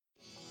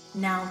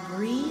Now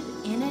breathe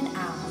in and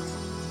out.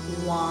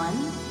 1,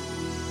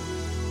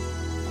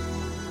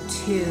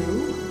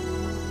 2,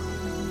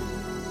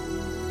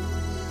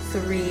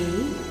 3.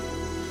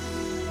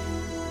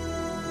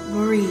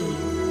 Breathe,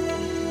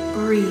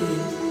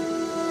 breathe,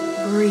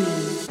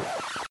 breathe.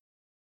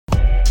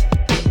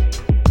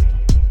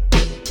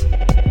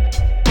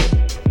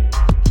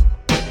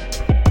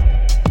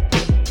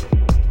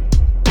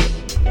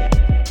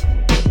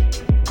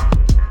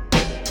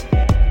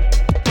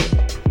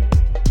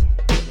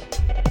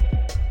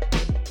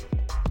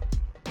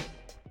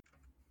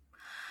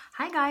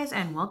 Hi guys,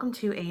 and welcome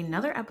to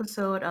another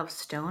episode of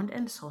Stoned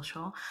and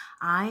Social.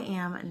 I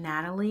am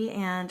Natalie,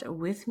 and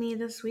with me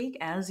this week,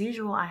 as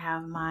usual, I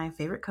have my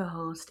favorite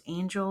co-host,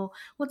 Angel.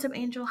 What's up,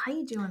 Angel? How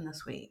you doing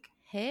this week?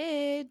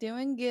 Hey,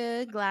 doing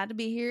good. Glad to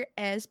be here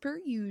as per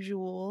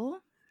usual.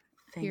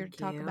 Here to Thank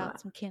talk you.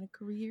 about some kind of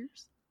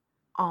careers.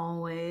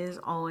 Always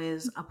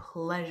a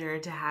pleasure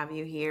to have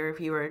you here. If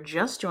you are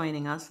just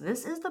joining us,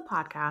 this is the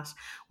podcast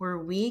where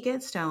we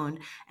get stoned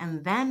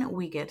and then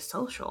we get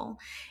social.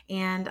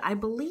 And I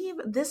believe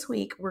this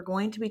week we're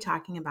going to be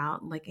talking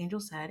about, like Angel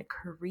said,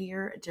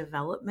 career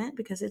development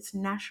because it's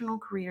National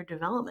Career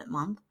Development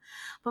Month.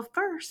 But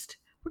first,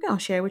 we're going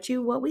to share with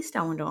you what we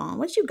stoned on.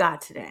 What you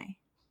got today?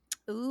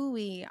 Ooh,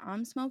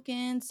 I'm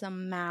smoking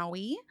some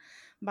Maui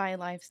by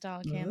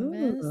Lifestyle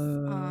Cannabis.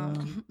 Ooh,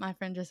 My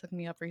friend just hooked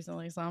me up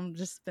recently, so I'm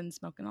just been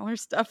smoking all her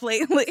stuff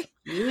lately.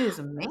 excuse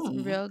It's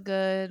me. real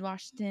good.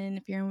 Washington,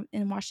 if you're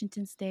in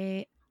Washington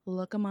State,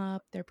 look them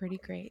up. They're pretty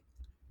great.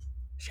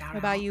 Shout What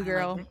about out. you, I like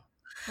girl? it.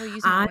 What are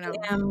you I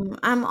smoking on?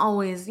 I'm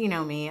always, you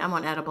know me, I'm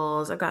on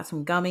edibles. I've got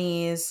some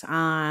gummies.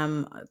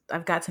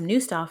 I've got some new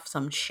stuff,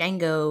 some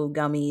Shango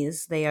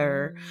gummies.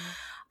 Ooh.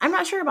 I'm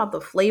not sure about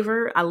the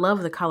flavor. I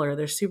love the color.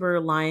 They're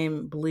super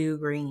lime, blue,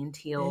 green,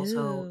 teal.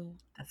 So Ooh.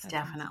 that's That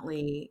sounds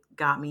definitely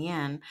got me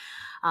in.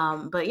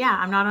 But yeah,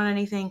 I'm not on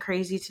anything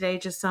crazy today,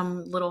 just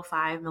some little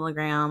 5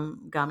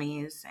 milligram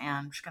gummies. And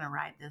I'm just going to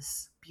ride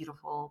this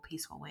beautiful,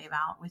 peaceful wave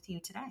out with you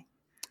today.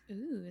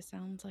 Ooh, it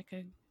sounds like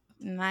a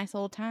nice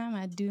old time.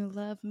 I do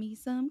love me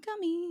some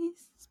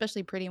gummies,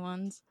 especially pretty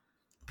ones.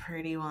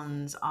 Pretty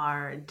ones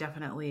are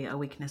definitely a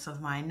weakness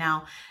of mine.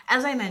 Now,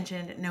 as I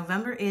mentioned,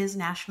 November is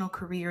National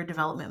Career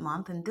Development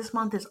Month, and this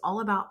month is all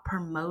about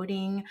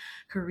promoting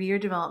career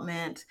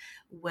development,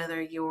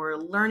 whether you're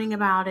learning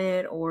about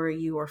it or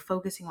you are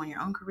focusing on your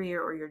own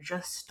career or you're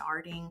just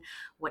starting,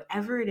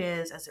 whatever it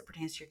is as it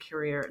pertains to your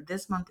career.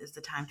 This month is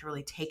the time to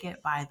really take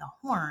it by the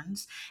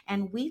horns.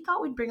 And we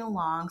thought we'd bring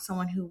along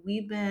someone who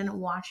we've been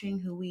watching,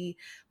 who we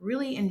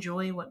really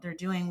enjoy what they're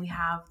doing. We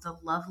have the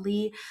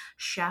lovely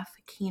Chef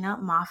Kina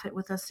Moffat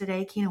with us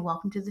today. Kina,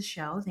 welcome to the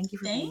show. Thank you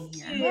for being Thank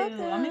here.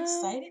 you. I'm Welcome.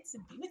 excited to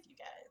be with you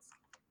guys.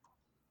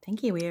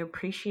 Thank you. We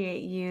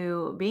appreciate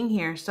you being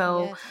here.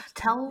 So Yes,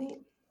 absolutely.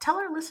 tell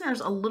our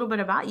listeners a little bit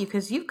about you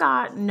because you've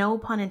got, no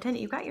pun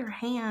intended, you've got your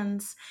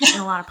hands in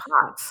a lot of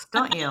pots,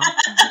 don't you?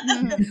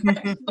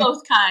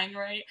 Both kind,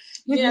 right?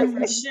 Yeah,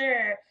 for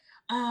sure.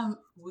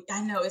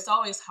 I know it's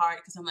always hard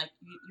because I'm like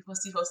you're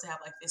supposed to have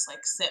like this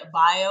like set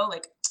bio.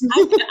 Like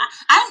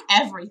I'm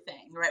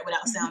everything, right?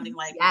 Without sounding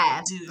like a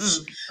Yes. douche,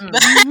 Mm.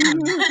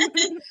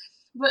 but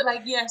but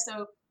like yeah.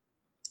 So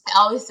I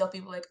always tell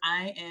people like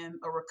I am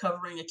a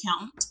recovering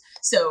accountant,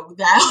 so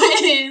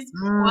that is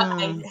what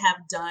I Mm. have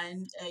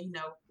done,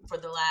 for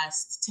the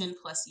last 10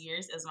 plus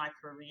years as my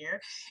career.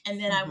 And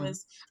then I Mhm.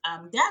 was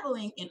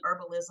dabbling in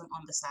herbalism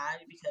on the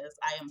side because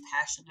I am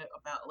passionate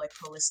about like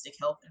holistic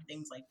health and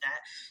things like that.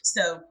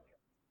 So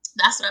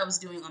that's what I was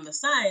doing on the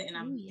side, and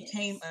I Oh,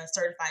 became yes. a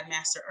certified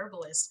master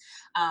herbalist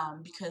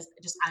because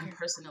just I'm Okay.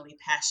 personally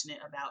passionate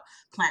about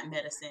plant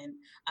medicine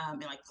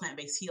and like plant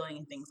based healing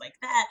and things like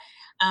that.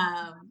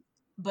 Mhm.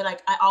 But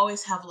like I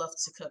always have loved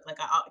to cook. Like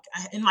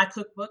in my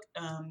cookbook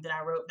that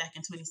I wrote back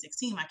in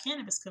 2016, my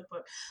cannabis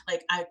cookbook,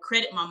 like I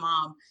credit my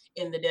mom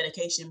in the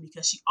dedication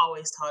because she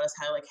always taught us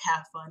how to like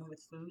have fun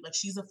with food. Like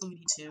she's a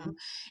foodie too,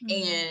 Mhm.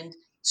 and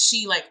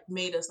she like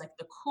made us like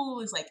the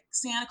coolest like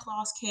Santa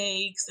Claus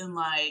cakes and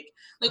like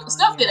Oh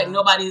stuff that like yeah.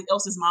 nobody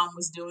else's mom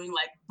was doing,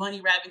 like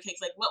bunny rabbit cakes,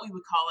 like what we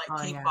would call like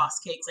Oh cake yeah. boss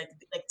cakes, like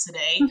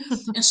today.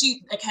 And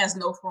she like has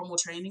no formal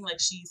training, like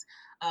she's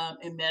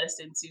in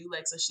medicine too,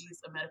 like so she's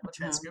a medical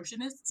Mhm.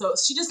 transcriptionist. So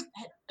she just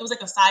it was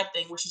like a side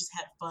thing where she just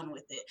had fun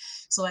with it.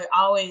 So I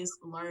always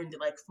learned that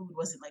like food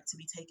wasn't like to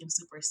be taken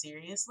super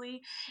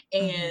seriously.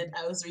 And Mhm.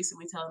 I was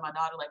recently telling my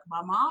daughter like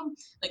my mom,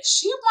 like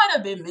she might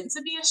have been meant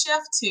to be a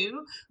chef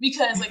too,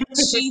 because like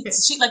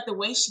she like the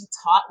way she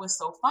taught was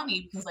so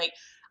funny because like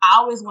I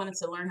always wanted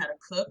to learn how to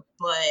cook,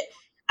 but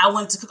I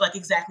wanted to cook like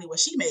exactly what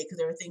she made because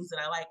there were things that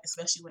I like,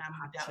 especially when I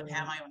moved out and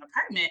had Gotcha. my own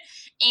apartment.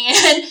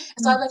 And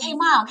so I was like, "Hey, Mhm.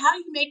 mom, how do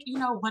you make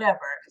whatever?"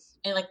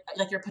 And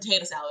like your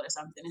potato salad or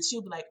something. And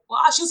she'll be like,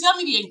 "Well," she'll tell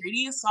me the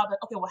ingredients. So I'll be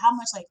like, "Okay, well, how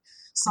much like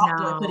salt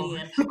do I put No.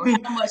 in, or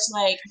how much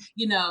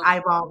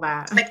Eyeball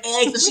that. like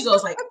eggs?" And she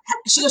goes like,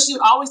 she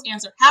would always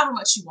answer however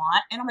much you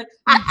want. And I'm like,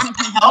 "Is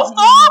that helpful?"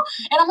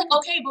 Mhm. And I'm like,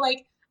 "Okay, but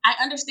like I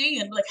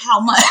understand, but like how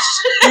much?"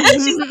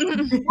 She's like,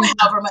 "Well,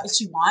 however much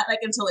you want, like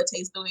until it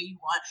tastes the way you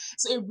want."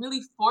 So it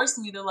really forced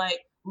me to like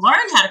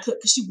learn how to cook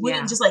because she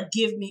wouldn't Yeah. just like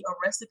give me a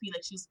recipe.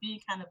 Like she was being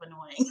kind of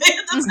annoying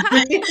at the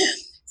time.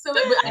 So,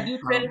 but I do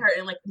credit her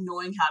in like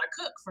knowing how to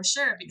cook for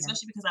sure,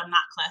 especially because I'm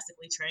not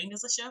classically trained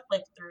as a chef,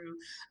 like through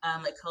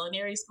like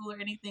culinary school or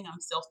anything. I'm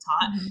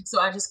self-taught,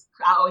 so I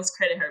always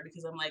credit her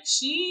because I'm like,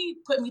 she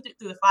put me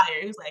through the fire.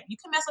 It was like, you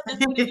can mess up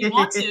that food if you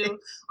want to,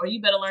 or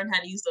you better learn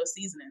how to use those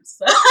seasonings.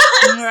 So,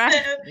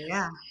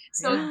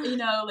 so you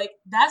know, like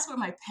that's where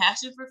my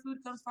passion for food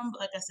comes from. But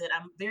like I said,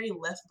 I'm a very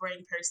left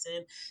brain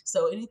person,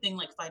 so anything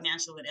like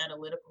financial and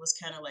analytical is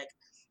kind of like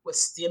what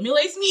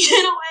stimulates me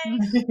in a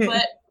way,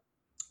 but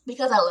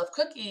because I love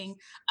cooking,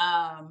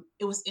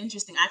 it was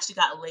interesting. I actually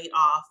got laid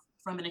off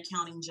from an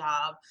accounting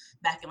job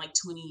back in like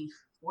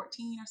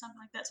 2014 or something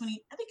like that.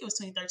 I think it was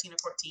 2013 or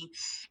 14.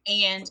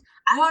 And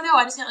I don't know,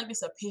 I just had like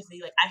this epiphany.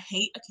 Like I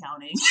hate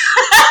accounting.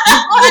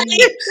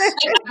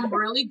 like, I'm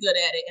really good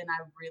at it and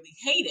I really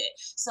hate it.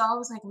 So I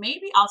was like,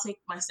 maybe I'll take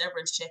my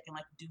severance check and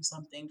like do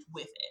something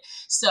with it.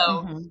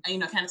 So I,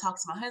 kind of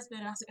talked to my husband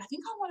and I was like, I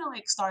think I want to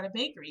like start a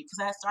bakery because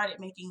I had started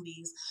making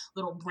these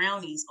little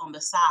brownies on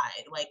the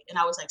side. Like, and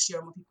I was like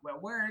sharing with people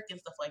at work and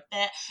stuff like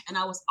that. And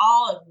I was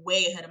all like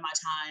way ahead of my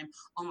time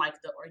on like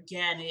the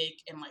organic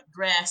and like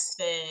grass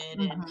fed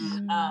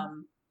and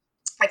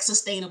like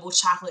sustainable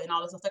chocolate and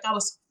all this stuff. Like I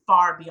was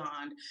far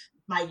beyond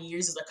my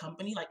years as a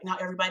company. Like now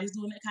everybody's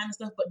doing that kind of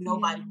stuff, but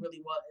nobody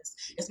really was,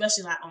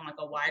 especially not on like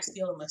a wide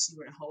scale unless you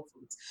were in Whole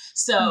Foods.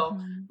 So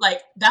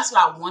like that's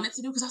what I wanted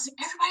to do because I was like,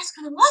 everybody's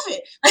gonna love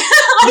it.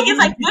 Like it's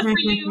like good for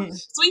you,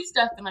 sweet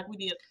stuff. And like we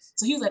did.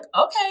 So he was like,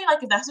 okay,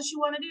 like if that's what you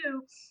want to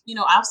do,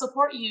 I'll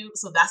support you.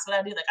 So that's what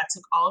I did. Like I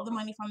took all of the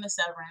money from the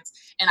severance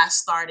and I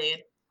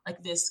started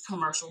like this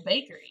commercial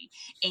bakery.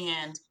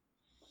 And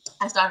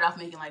I started off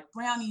making like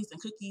brownies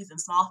and cookies and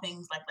small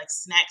things like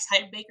snacks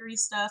type bakery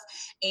stuff.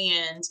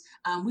 And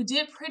we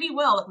did pretty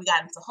well. Like we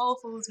got into Whole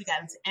Foods, we got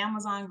into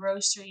Amazon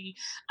grocery.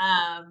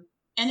 And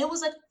it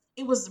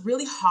was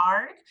really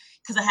hard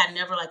because I had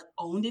never like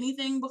owned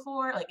anything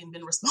before, like and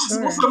been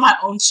responsible for my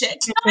own check,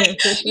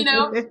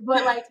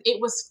 but like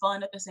it was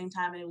fun at the same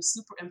time. And it was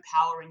super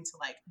empowering to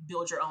like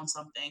build your own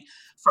something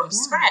from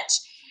scratch.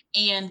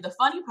 And the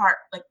funny part,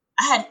 like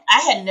I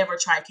had never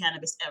tried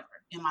cannabis ever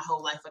in my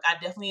whole life. Like I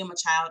definitely am a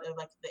child of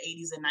like the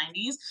 80s and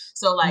 90s.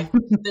 So like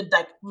the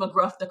like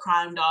McGruff the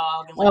Crime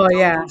Dog and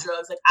like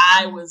drugs. Like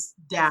I was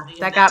definitely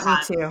that got me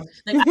too.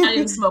 Like I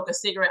didn't smoke a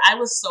cigarette. I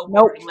was so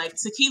boring. Like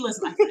tequila's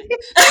my friend.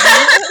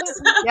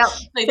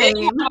 Like they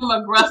have a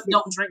McGruff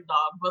don't drink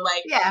dog, but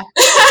like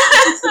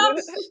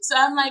so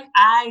I'm like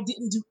I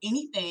didn't do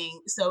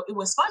anything. So it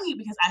was funny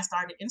because I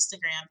started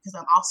Instagram because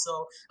I'm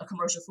also a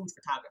commercial food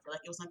photographer.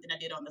 Like it was something I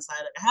did on the side.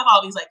 Like I have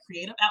all these like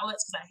creative outlets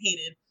because I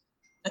hated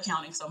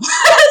accounting so much.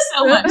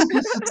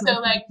 So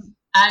like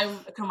I'm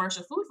a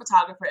commercial food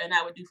photographer and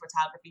I would do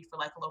photography for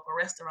like local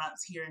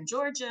restaurants here in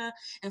Georgia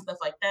and stuff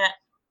like that.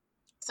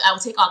 So I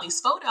would take all these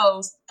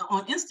photos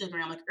on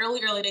Instagram, like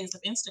early days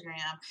of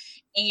Instagram,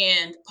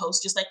 and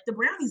post just like the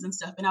brownies and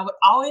stuff. And I would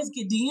always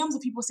get DMs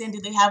of people saying,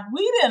 did they have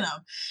weed in them?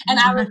 And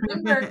I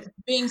remember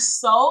being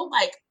so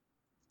like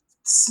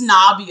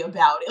snobby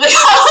about it. Like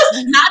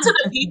not to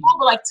the people,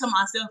 but like to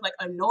myself, like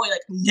annoyed, like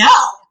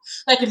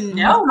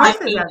no, my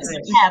food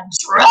doesn't have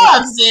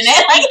drugs in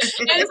it. Like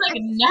and it's like,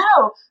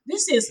 no,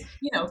 this is,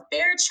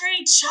 fair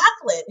trade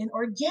chocolate and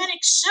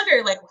organic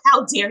sugar. Like,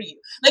 how dare you?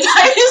 Like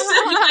I used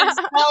to be like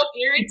so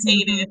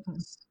irritated.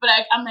 But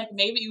I'm like,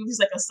 maybe it was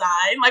like a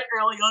sign, like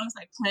early on, it's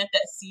like plant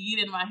that seed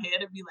in my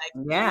head and be like,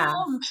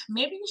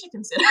 maybe you should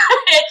consider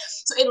it.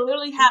 So it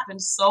literally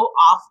happened so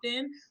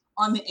often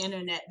on the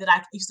internet that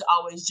I used to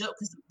always joke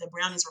because the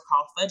brownies were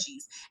called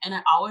fudgies. And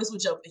I always would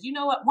joke that, you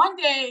know what, one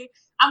day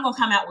I'm going to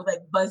come out with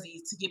like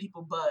buzzies to get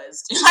people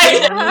buzzed.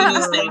 Like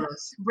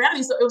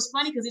brownies. So it was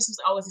funny because this was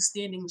always a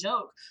standing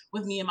joke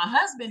with me and my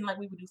husband. Like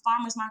we would do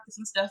farmers markets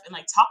and stuff and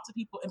like talk to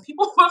people and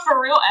people would for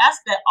real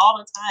ask that all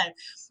the time.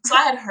 So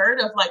I had heard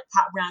of like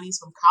pot brownies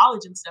from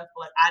college and stuff,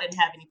 but like I didn't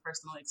have any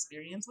personal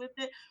experience with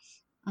it.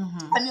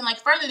 I mean, like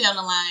further down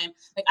the line,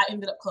 like I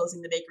ended up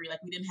closing the bakery.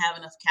 Like we didn't have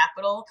enough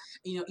capital,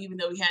 even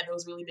though we had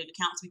those really big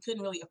accounts, we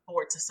couldn't really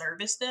afford to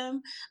service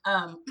them.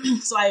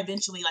 So I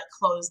eventually like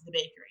closed the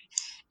bakery.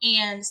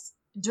 And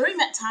during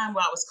that time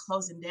while I was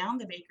closing down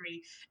the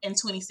bakery in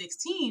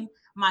 2016,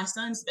 my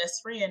son's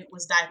best friend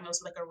was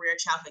diagnosed with like a rare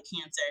childhood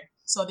cancer.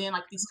 So then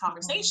like these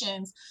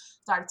conversations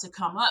started to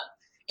come up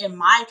in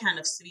my kind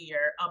of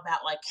sphere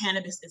about like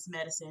cannabis is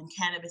medicine,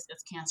 cannabis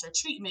is cancer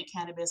treatment,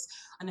 cannabis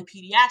on a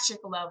pediatric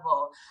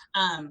level,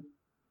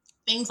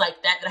 things like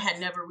that I had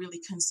never really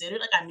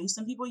considered. Like I knew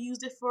some people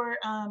used it for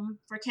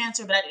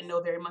cancer, but I didn't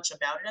know very much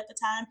about it at the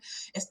time,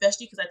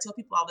 especially because I tell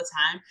people all the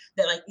time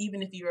that like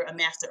even if you're a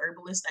master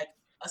herbalist, like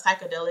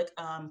psychedelic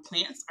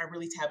plants are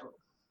really taboo.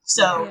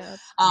 So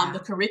the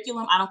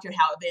curriculum, I don't care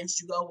how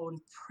advanced you go, will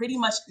pretty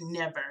much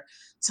never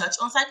touch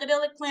on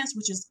psychedelic plants,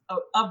 which is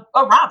a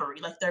robbery.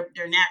 Like they're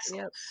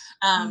natural.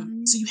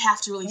 So you have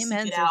to really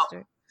seek it out.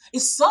 It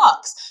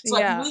sucks. So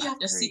like you really have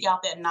to seek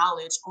out that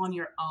knowledge on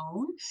your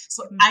own.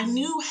 So I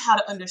knew how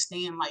to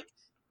understand like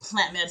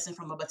plant medicine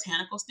from a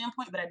botanical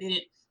standpoint, but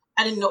I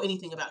I didn't know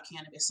anything about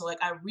cannabis. So like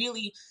I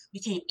really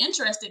became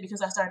interested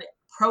because I started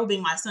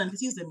probing my son, because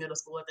he was in middle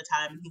school at the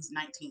time and he's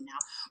 19 now.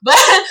 But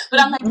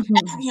I'm like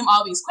asking him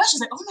all these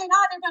questions, like, oh my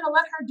God, they're gonna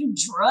let her do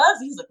drugs.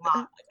 He's like,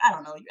 Mom, like, I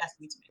don't know. You're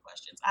asking me too many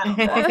questions. I don't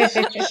know.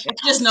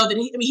 I just know that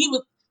he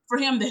was, for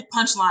him, the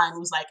punchline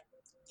was like,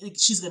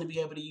 she's going to be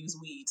able to use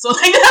weed. So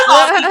like, that's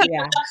all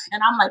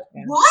and I'm like,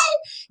 what?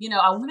 You know,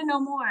 I want to know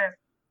more.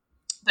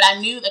 But I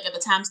knew, like, at the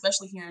time,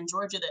 especially here in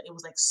Georgia, that it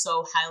was like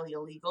so highly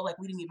illegal. Like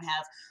we didn't even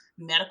have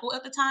medical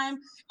at the time.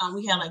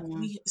 We had like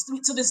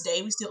to this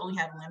day we still only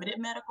have limited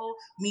medical,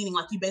 meaning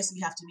like you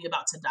basically have to be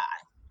about to die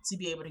to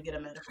be able to get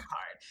a medical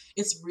card.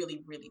 It's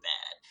really, really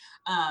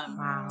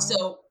bad.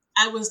 So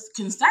I was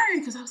concerned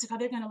because I was like, are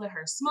they going to let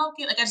her smoke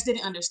it? Like I just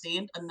didn't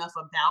understand enough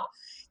about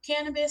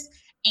cannabis.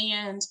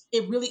 And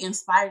it really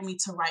inspired me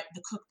to write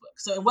the cookbook.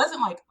 So it wasn't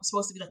like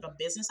supposed to be like a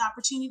business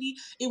opportunity.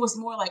 It was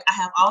more like I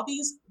have all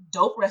these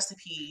dope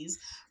recipes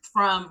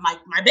from my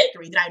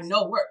bakery that I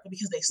know work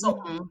because they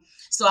sold them.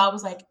 So I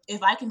was like,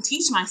 if I can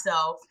teach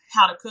myself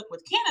how to cook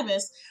with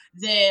cannabis,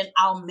 then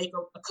I'll make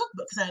a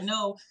cookbook, because I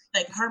know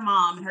like her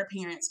mom and her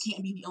parents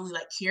can't be the only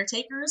like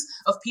caretakers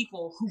of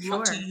people who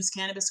want to use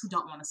cannabis who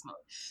don't want to smoke.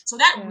 So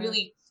that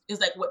really is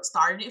like what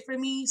started it for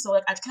me. So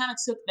like I kind of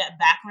took that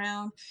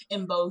background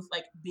in both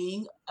like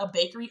being a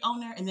bakery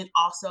owner and then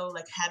also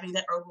like having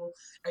that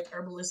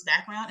herbalist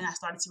background, and I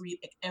started to read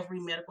like every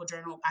medical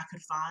journal I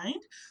could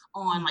find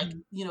on like,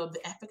 you know,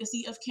 the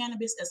efficacy of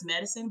cannabis as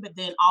medicine, but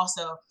then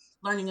also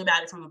learning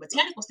about it from a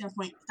botanical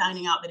standpoint,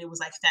 finding out that it was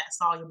like fat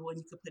soluble and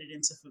you could put it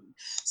into food.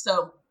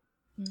 So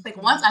like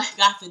once I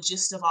got the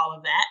gist of all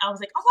of that, I was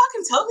like, oh, I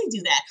can totally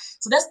do that.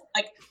 So that's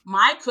like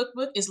my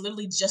cookbook is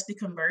literally just the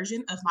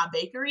conversion of my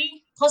bakery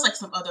plus like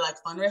some other like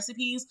fun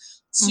recipes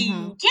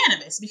to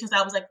cannabis, because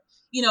I was like,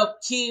 you know,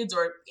 kids,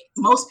 or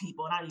most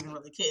people, not even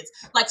really kids,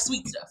 like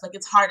sweet stuff. Like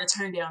it's hard to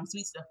turn down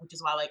sweet stuff, which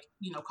is why like,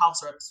 you know, cough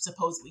syrup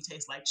supposedly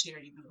tastes like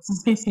cherry, even though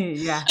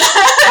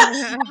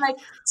it's like,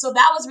 so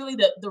that was really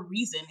the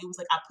reason. It was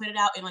like I put it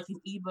out in like an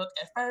ebook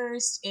at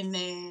first, and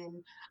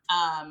then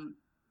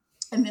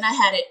I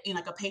had it in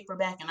like a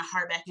paperback and a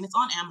hardback, and it's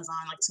on Amazon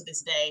like to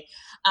this day.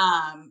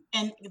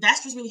 And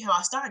that's just really how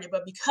I started.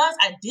 But because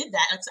I did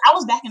that, like, I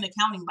was back in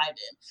accounting by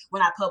then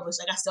when I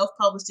published. Like I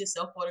self-published it,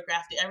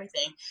 self-photographed it,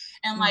 everything.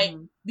 And like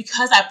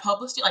because I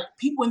published it, like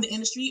people in the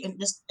industry and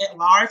just at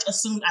large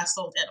assumed I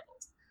sold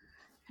edibles.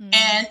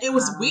 And it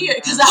was weird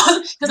because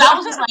I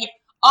was just like,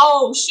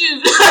 oh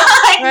shoot.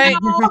 Like,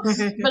 no.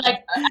 But like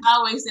I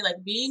always say,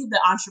 like being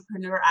the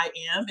entrepreneur I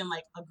am and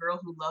like a girl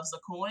who loves a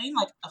coin,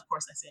 like of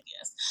course I said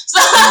yes. So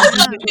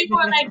people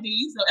were like, do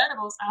you sell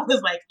edibles? I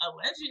was like,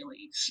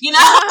 allegedly, you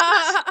know.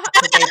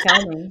 But they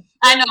tell me.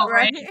 I know,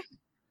 right?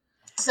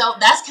 So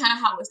that's kind of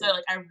how it started.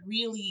 Like I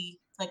really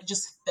like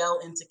just fell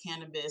into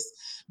cannabis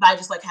by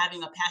just like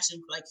having a passion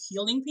for like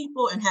healing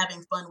people and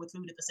having fun with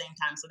food at the same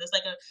time. So there's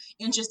like a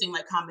interesting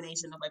like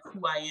combination of like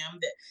who I am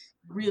that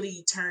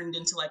really turned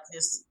into like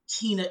this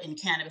keen in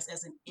cannabis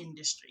as an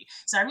industry.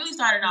 So I really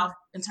started off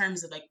in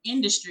terms of like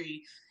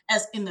industry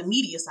as in the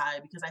media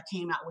side, because I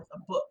came out with a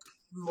book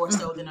more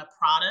so than a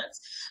product.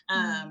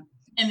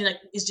 And then like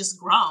it's just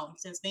grown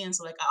since then.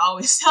 So like I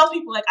always tell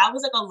people, like I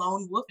was like a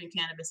lone wolf in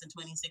cannabis in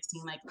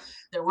 2016. Like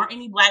there weren't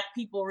any Black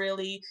people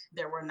really.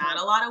 There were not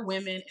a lot of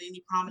women in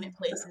any prominent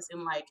places.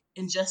 And like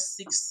in just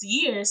 6.5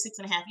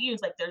 years,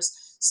 like there's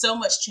so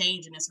much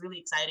change, and it's really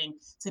exciting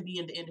to be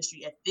in the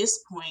industry at this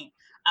point.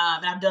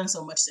 And I've done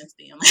so much since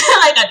then.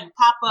 Like I do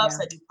pop-ups,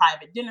 I do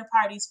private dinner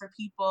parties for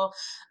people.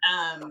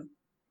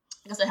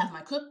 Because I have my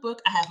cookbook,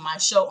 I have my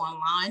show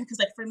online. Because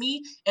like for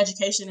me,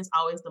 education is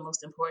always the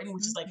most important,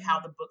 which is like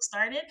how the book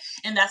started.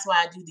 And that's why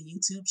I do the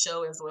YouTube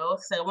show as well.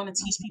 Because I want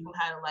to teach people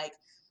how to like,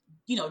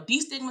 you know,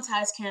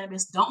 destigmatize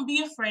cannabis. Don't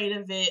be afraid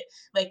of it.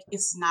 Like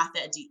it's not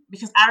that deep.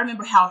 Because I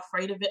remember how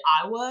afraid of it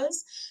I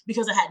was,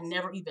 because I had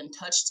never even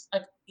touched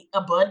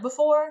a bud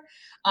before.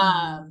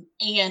 And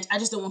I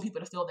just don't want people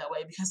to feel that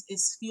way, because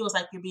it feels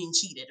like you're being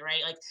cheated,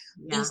 right? Like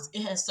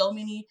it has so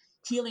many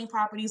healing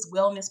properties,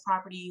 wellness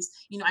properties.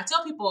 You know, I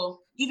tell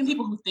people, even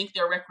people who think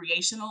they're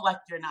recreational, like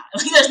you're not.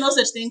 Like there's no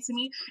such thing to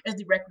me as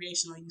the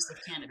recreational use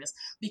of cannabis.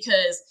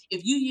 Because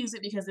if you use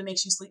it because it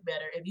makes you sleep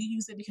better, if you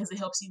use it because it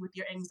helps you with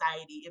your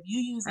anxiety, if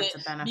you use it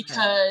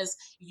because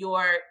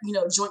your, you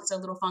know, joints are a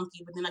little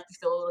funky, but then like you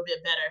feel a little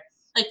bit better,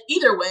 like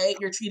either way,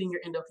 you're treating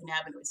your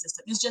endocannabinoid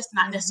system. It's just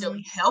not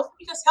necessarily health,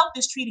 because health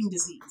is treating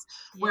disease,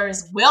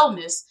 whereas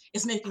wellness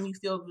is making you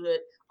feel good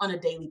on a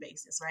daily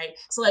basis, right?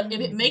 So like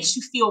if it makes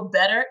you feel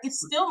better,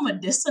 it's still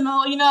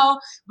medicinal, you know,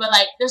 but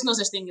like there's no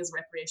such thing as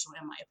recreational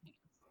in my opinion.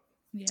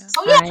 Yeah.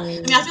 So yeah, I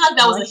mean, I feel like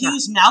that was a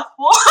huge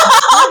mouthful.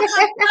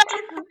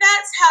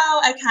 That's how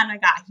I kind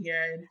of got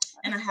here,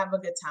 and I have a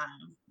good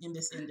time in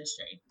this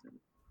industry.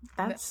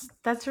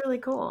 That's really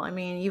cool. I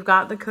mean, you've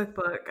got the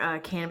cookbook,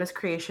 Cannabis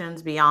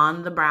Creations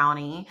Beyond the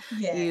Brownie.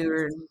 Yes.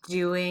 You're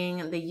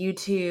doing the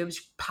YouTubes,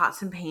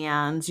 Pots and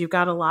Pans. You've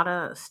got a lot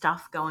of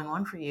stuff going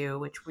on for you,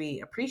 which we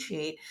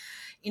appreciate.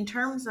 In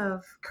terms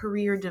of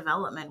career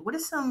development, what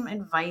is some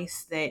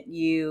advice that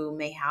you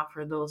may have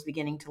for those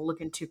beginning to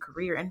look into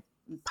career and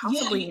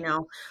possibly, Yeah,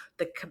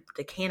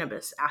 the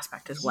cannabis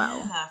aspect as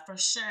well. yeah, for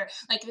sure.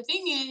 Like the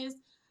thing is,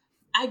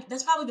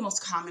 that's probably the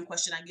most common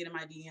question I get in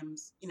my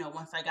DMs,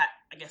 once I got,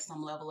 I guess,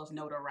 some level of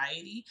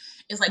notoriety,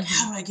 is like, Hmm.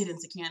 how do I get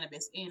into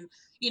cannabis? And,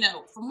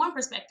 from one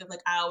perspective, like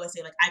I always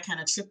say, like I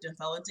kind of tripped and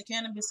fell into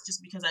cannabis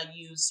just because I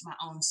used my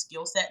own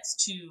skill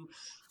sets to,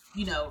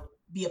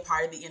 be a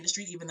part of the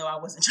industry, even though I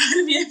wasn't trying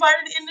to be a part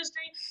of the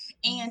industry.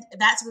 And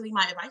that's really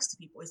my advice to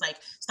people, is like,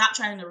 stop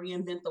trying to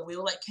reinvent the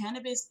wheel. Like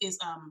cannabis is,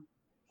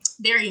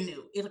 very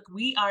new. Like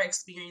we are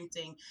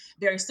experiencing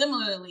very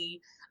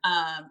similarly,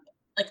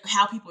 like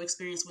how people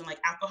experienced when like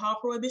alcohol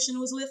prohibition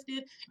was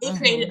lifted. It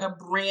created Hmm. a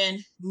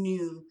brand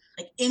new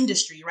like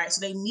industry, right?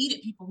 So they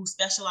needed people who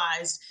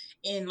specialized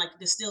in like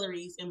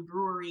distilleries and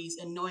breweries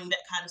and knowing that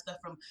kind of stuff,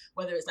 from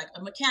whether it's like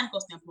a mechanical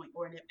standpoint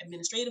or an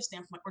administrative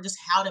standpoint, or just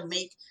how to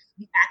make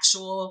the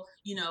actual,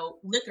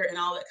 liquor and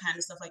all that kind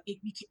of stuff. Like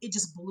it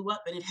just blew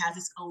up, and it has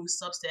its own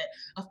subset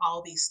of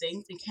all these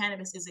things. And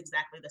cannabis is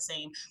exactly the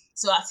same.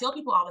 So I tell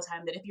people all the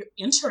time that if you're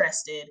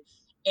interested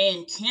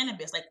in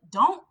cannabis, like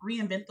don't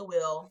reinvent the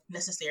wheel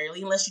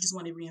necessarily, unless you just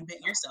want to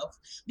reinvent yourself,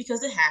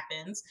 because it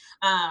happens.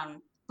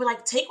 But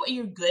like take what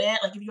you're good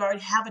at. Like if you already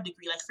have a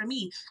degree, like for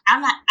me,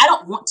 I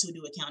don't want to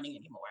do accounting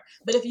anymore.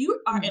 But if you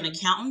are an Hmm.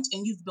 accountant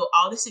and you've built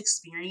all this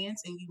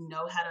experience and you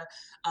know how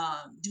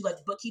to do like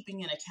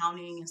bookkeeping and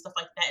accounting and stuff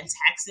like that, and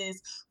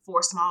taxes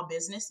for small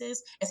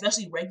businesses,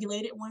 especially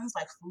regulated ones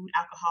like food,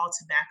 alcohol,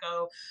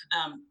 tobacco,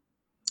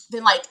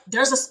 then like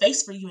there's a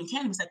space for you in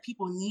cannabis. Like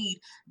people need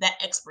that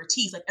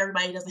expertise. Like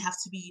everybody doesn't have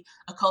to be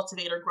a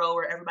cultivator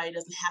grower. Everybody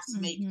doesn't have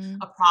to make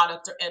Mm-hmm. a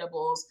product or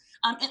edibles.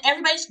 And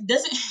everybody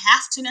doesn't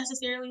have to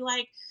necessarily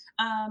like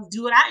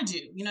do what I do.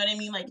 You know what I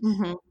mean? Like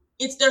Hmm.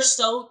 there's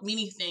so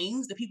many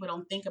things that people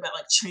don't think about,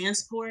 like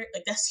transport.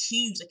 Like that's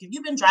huge. Like if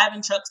you've been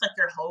driving trucks like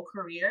your whole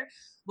career,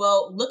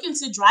 well, look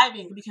into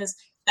driving, because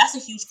that's a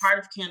huge part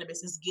of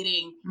cannabis, is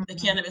getting the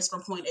Hmm. cannabis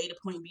from point A to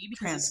point B,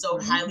 because it's so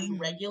Transporting. highly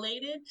Mm-hmm.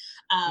 regulated.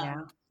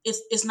 Yeah.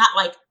 It's not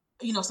like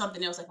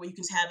something else, like where you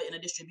can have it in a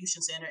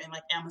distribution center and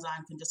like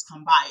Amazon can just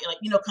come by it, like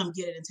come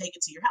get it and take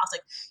it to your house.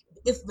 Like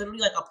it's literally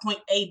like a point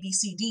A B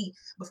C D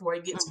before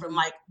it gets from Hmm.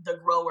 like the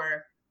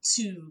grower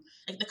to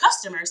like the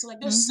customer. So like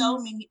there's Mm-hmm. so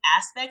many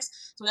aspects.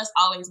 So that's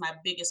always my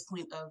biggest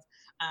point of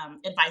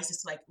advice,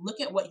 is to like look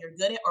at what you're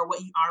good at or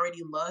what you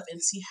already love and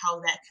see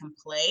how that can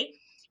play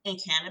in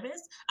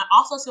cannabis. I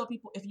also tell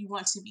people, if you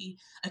want to be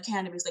a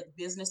cannabis like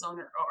business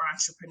owner or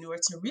entrepreneur,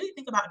 to really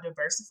think about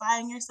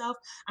diversifying yourself.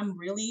 I'm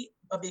really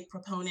a big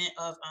proponent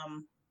of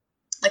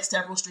like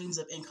several streams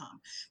of income,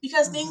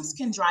 because things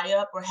Hmm. can dry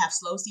up or have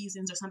slow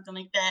seasons or something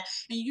like that,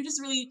 and you just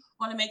really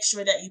want to make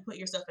sure that you put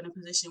yourself in a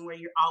position where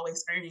you're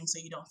always earning, so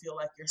you don't feel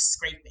like you're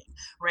scraping,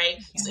 right?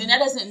 Yeah. So, and that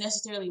doesn't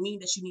necessarily mean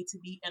that you need to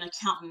be an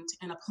accountant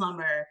and a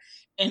plumber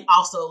and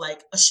also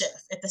like a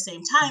chef at the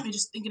same time. You're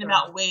just thinking Sure.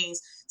 about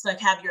ways to like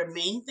have your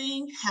main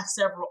thing have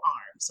several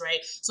arms, right?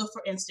 So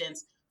for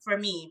instance, for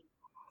me,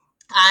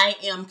 I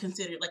am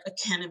considered like a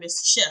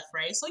cannabis chef,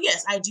 right? So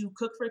yes, I do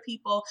cook for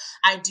people.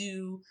 I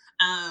do,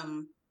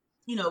 um,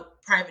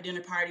 private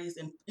dinner parties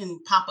and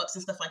pop-ups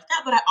and stuff like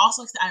that. But I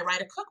also, I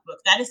write a cookbook.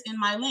 That is in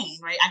my lane,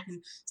 right? I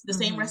can, the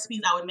same Hmm.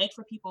 recipes I would make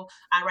for people,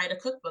 I write a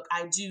cookbook.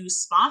 I do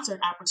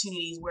sponsored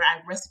opportunities where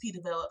I recipe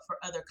develop for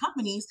other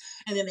companies,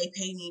 and then they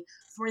pay me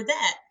for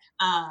that.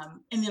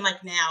 And then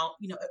like now,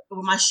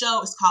 my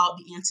show is called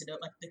The Antidote.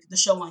 Like the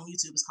show on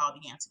YouTube is called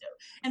The Antidote.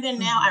 And then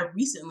now Hmm. I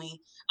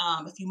recently,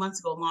 a few months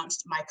ago,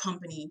 launched my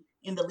company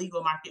in the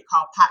legal market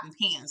called Pot and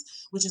Pans,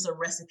 which is a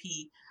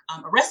recipe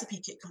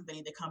kit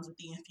company that comes with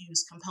the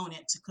infused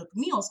component to cook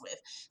meals with.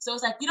 So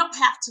it's like you don't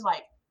have to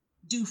like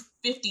do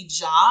 50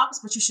 jobs,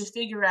 but you should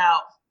figure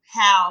out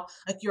how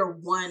like your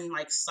one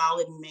like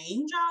solid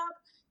main job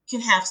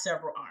can have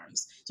several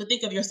arms. So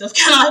think of yourself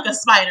kind of like a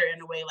spider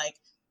in a way. Like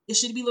it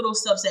should be little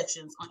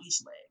subsections on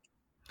each leg.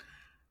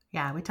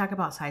 Yeah, we talk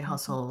about side Mm-hmm.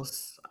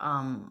 hustles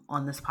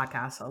on this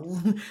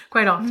podcast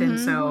quite often.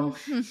 So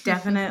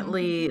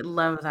definitely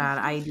love that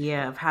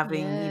idea of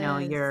having,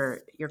 Yes.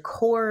 your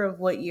core of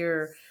what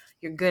you're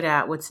good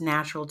at, what's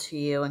natural to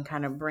you, and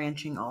kind of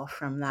branching off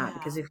from that.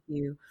 Because Yeah. if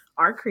you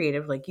are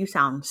creative, like you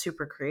sound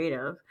super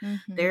creative,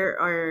 Mm-hmm. there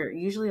are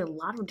usually a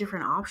lot of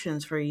different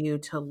options for you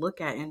to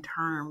look at in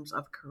terms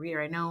of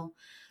career. I know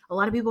a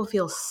lot of people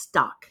feel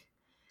stuck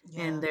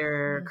in Yeah.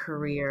 their Mm-hmm.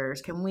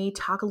 careers. Can we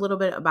talk a little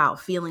bit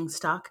about feeling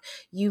stuck?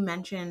 You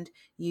mentioned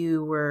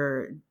you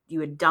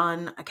had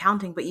done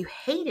accounting, but you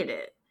hated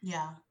it.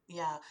 Yeah,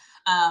 yeah.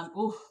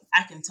 Ooh,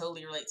 I can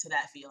totally relate to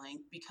that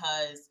feeling,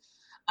 because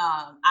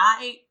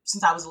I,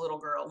 since I was a little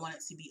girl,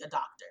 wanted to be a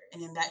doctor,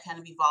 and then that kind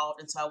of evolved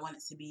into I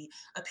wanted to be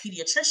a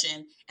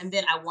pediatrician, and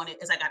then I wanted,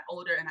 as I got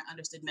older and I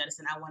understood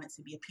medicine, I wanted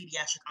to be a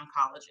pediatric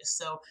oncologist.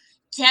 So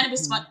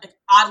cannabis, Mhm.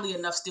 oddly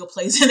enough, still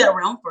plays in that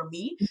realm for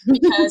me,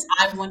 because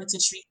I wanted to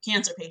treat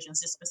cancer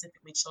patients, just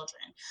specifically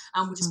children,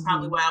 which is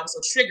probably Mhm. why I was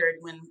so triggered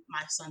when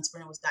my son's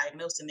friend was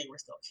diagnosed and they were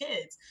still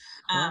kids.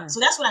 Sure. So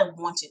that's what I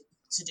wanted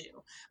to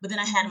do. But then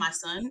I had Mm-hmm. my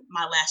son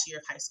my last year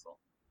of high school.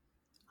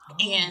 Oh,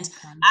 And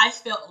okay. I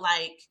felt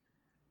like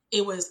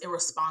it was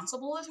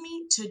irresponsible of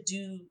me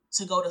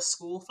to go to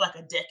school for like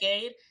a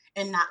decade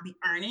and not be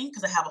earning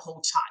because I have a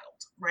whole child,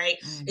 right?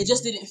 It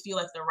just didn't feel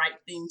like the right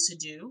thing to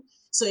do.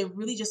 So it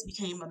really just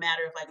became a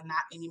matter of like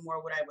not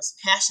anymore what I was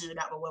passionate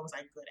about, but what was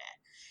I good at.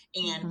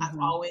 And I've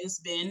always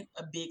been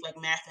a big like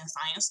math and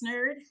science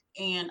nerd.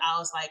 And I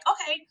was like,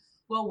 okay,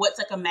 well, what's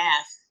like a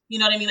math? You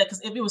know what I mean? Like,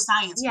 because if it was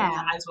science for me,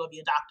 I might as well be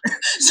a doctor.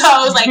 So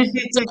I was like,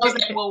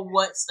 well,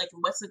 what's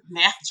a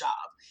math job?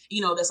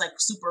 You know, that's like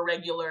super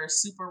regular,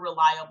 super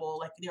reliable.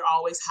 Like they're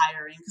always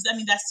hiring. Because I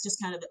mean, that's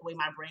just kind of the way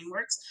my brain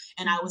works.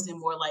 And I was in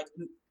more like,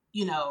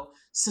 you know,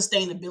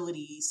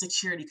 sustainability,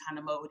 security kind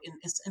of mode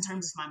in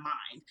terms of my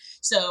mind.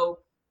 So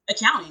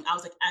accounting, I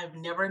was like, I've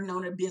never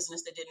known a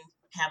business that didn't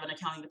have an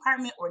accounting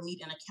department or need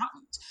an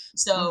accountant.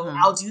 So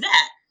I'll do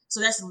that. So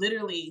that's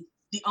literally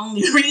the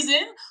only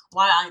reason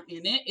why I'm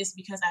in it, is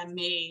because I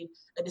made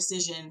a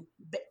decision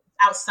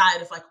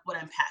outside of like what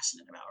I'm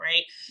passionate about,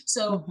 right?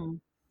 So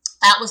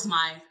that was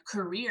my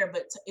career,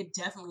 but it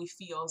definitely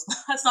feels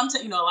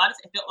sometimes, you know,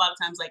 it felt a lot of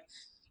times like,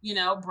 you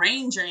know,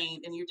 brain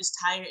drained, and you're just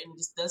tired, and it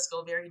just does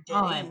feel very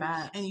dead end,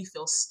 and you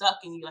feel stuck,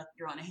 and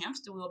you're on a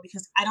hamster wheel,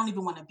 because I don't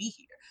even want to be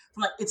here.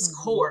 From like its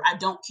core, I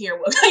don't care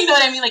what, you know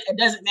what I mean? Like, it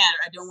doesn't matter.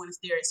 I don't want to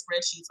stare at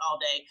spreadsheets all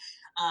day.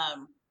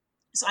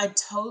 So I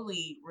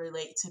totally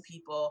relate to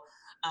people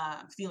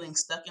feeling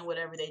stuck in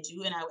whatever they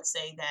do. And I would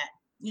say that,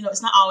 you know,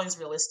 it's not always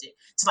realistic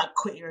to like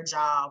quit your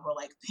job or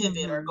like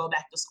pivot or go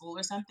back to school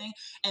or something.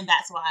 And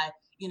that's why,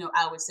 you know,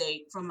 I would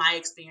say from my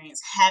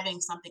experience,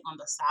 having something on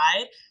the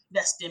side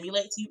that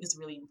stimulates you is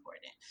really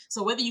important.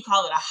 So whether you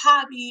call it a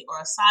hobby or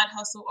a side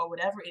hustle or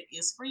whatever it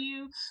is for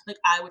you, like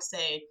I would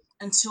say,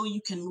 until you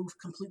can move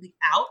completely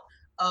out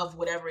of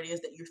whatever it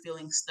is that you're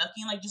feeling stuck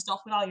in, like just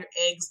don't put all your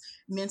eggs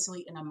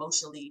mentally and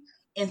emotionally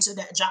into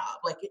that job.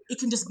 Like it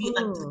can just be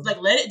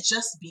like let it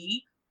just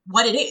be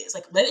what it is.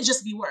 Like let it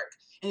just be work.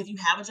 And if you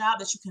have a job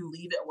that you can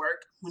leave at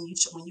work when you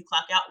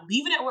clock out,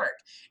 leave it at work.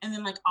 And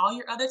then like all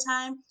your other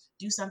time,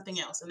 do something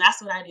else. And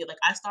that's what I did. Like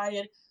I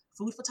started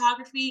food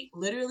photography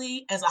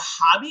literally as a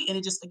hobby, and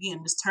it just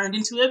turned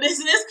into a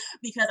business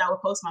because I would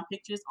post my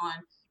pictures on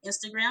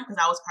Instagram because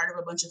I was part of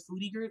a bunch of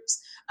foodie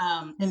groups.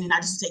 And then I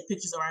just take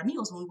pictures of our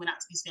meals when we went out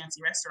to these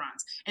fancy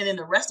restaurants. And then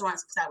the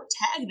restaurants, because I would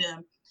tag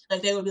them,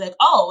 like they would be like,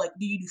 oh, like,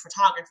 do you do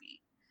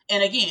photography?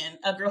 And again,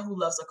 a girl who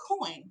loves a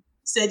coin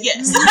said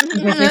yes. But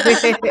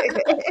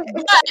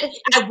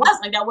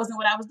that wasn't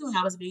what I was doing.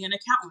 I was being an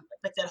accountant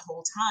like that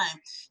whole time.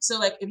 So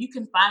like if you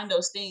can find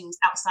those things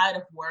outside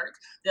of work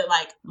that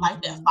like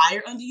light that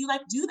fire under you,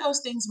 like do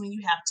those things when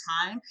you have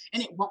time,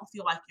 and it won't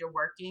feel like you're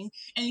working,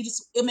 and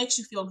it makes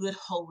you feel good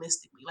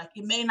holistically. Like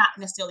it may not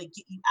necessarily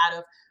get you out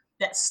of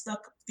that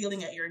stuck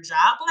feeling at your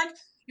job, but like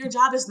your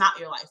job is not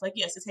your life. Like,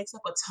 yes, it takes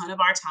up a ton of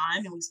our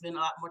time, and we spend a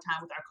lot more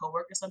time with our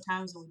coworkers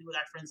sometimes than we do with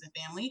our friends and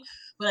family,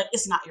 but like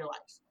it's not your life.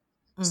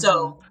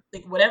 So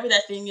like whatever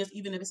that thing is,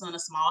 even if it's on a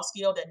small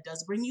scale that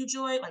does bring you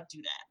joy, like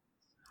do that.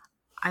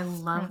 I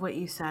love what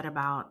you said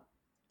about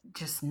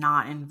just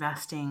not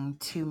investing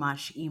too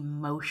much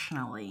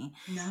emotionally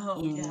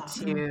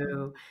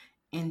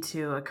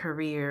into a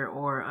career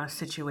or a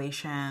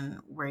situation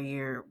where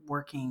you're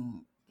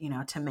working, you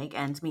know, to make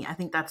ends meet. I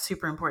think that's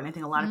super important. I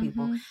think a lot of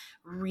people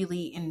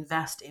really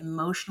invest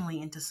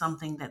emotionally into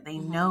something that they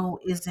know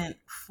isn't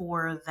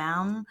for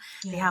them.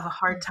 They have a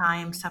hard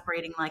time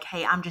separating like,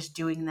 hey, I'm just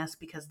doing this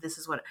because this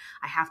is what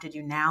I have to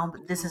do now,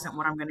 but this isn't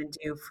what I'm going to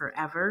do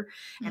forever.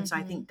 And so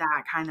I think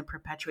that kind of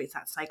perpetuates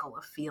that cycle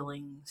of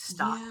feeling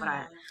stuck. But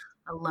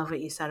I love what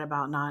you said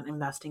about not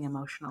investing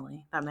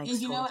emotionally. That makes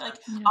sense. And you know what, like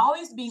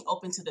always being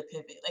open to the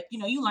pivot. Like, you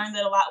know, you learn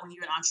that a lot when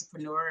you're an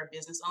entrepreneur or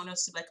business owner.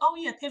 So like, oh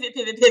yeah, pivot,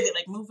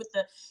 like move with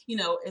the, you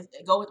know,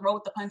 roll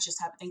with the punches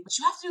type of thing. But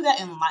you have to do that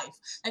in life.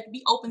 Like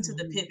be open to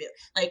the pivot.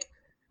 Like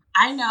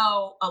I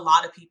know a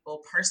lot of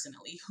people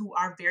personally who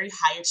are very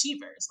high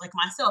achievers, like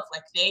myself.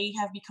 Like they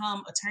have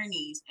become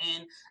attorneys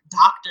and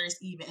doctors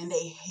even, and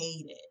they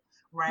hate it.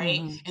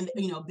 Right. And,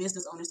 you know,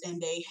 business owners,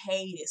 and they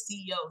hate it,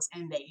 CEOs,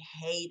 and they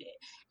hate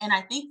it. And I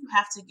think you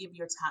have to give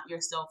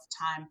yourself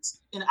time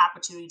an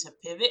opportunity to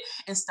pivot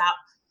and stop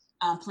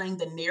playing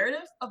the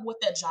narrative of what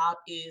that job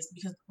is,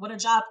 because what a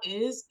job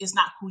is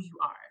not who you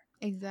are.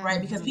 Exactly. Right.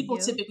 Because people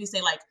typically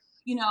say like,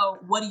 you know,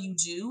 what do you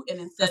do?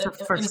 And instead of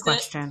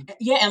question.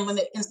 And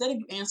instead of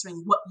you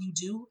answering what you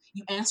do,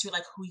 you answer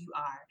like who you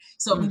are.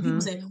 So when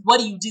people say, what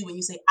do you do? And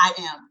you say, I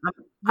am.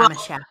 I'm a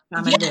chef.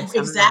 I'm a this,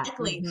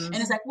 exactly. And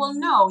it's like, well,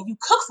 no, you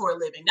cook for a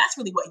living. That's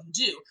really what you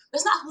do.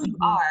 That's not who you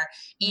are.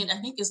 And I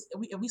think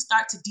if we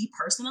start to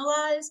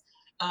depersonalize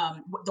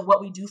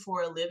what we do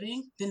for a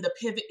living, then the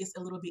pivot is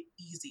a little bit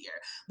easier.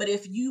 But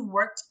if you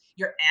worked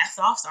your ass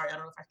off, sorry, I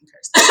don't know if I can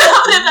curse.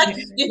 Like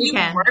if you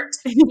worked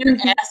your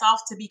ass off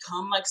to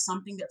become like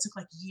something that took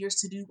like years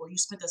to do, or you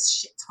spent a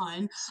shit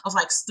ton of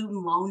like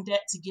student loan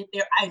debt to get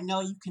there, I know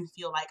you can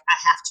feel like I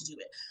have to do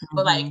it.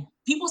 But like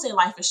people say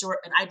life is short,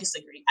 and I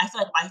disagree. I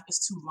feel like life is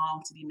too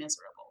long to be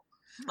miserable.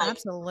 Like,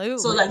 absolutely.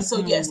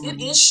 So yes,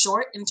 it is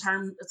short in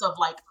terms of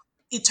like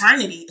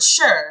eternity,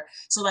 sure.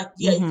 So like,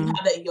 you can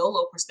have that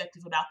YOLO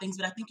perspective about things,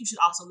 but I think you should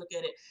also look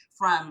at it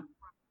from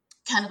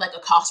kind of like a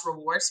cost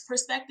rewards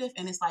perspective.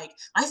 And it's like,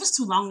 life is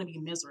too long to be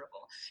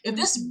miserable. If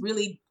this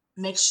really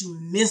makes you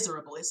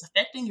miserable, it's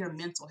affecting your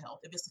mental health,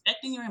 if it's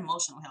affecting your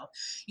emotional health,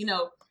 you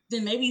know,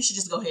 then maybe you should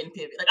just go ahead and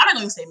pivot. Like, I'm not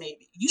going to say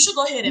maybe. You should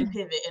go ahead and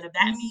pivot. And if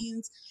that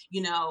means,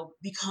 you know,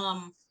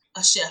 become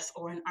a chef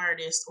or an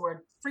artist or a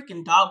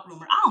freaking dog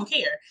groomer, I don't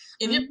care.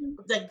 If it,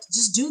 like,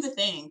 just do the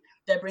thing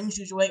that brings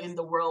you joy, and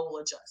the world will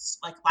adjust.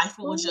 Like, life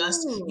will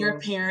adjust. Your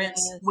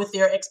parents, with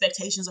their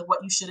expectations of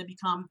what you should have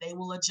become, they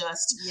will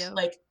adjust.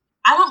 Like,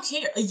 I don't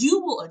care.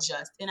 You will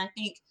adjust. And I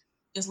think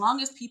as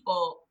long as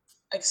people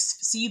like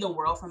see the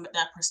world from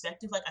that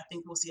perspective, like, I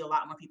think we'll see a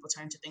lot more people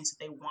turn to things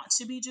that they want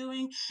to be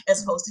doing,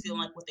 as opposed to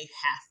feeling like what they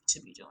have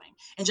to be doing.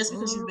 And just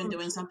because you've been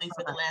doing something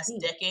for the last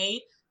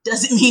decade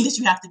doesn't mean that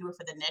you have to do it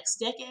for the next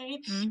decade.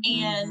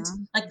 And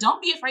like,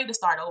 don't be afraid to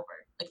start over.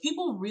 Like,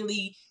 people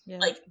really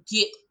like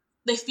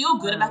they feel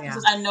good about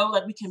this. I know,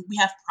 like, we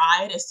have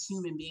pride as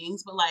human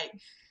beings, but like,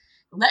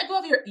 let go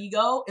of your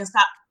ego and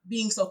stop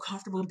being so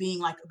comfortable being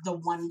like the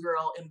one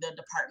girl in the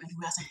department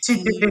who has like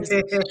 10 years,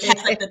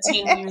 has like the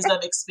 10 years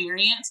of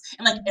experience,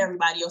 and like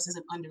everybody else is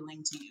an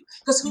underling to you.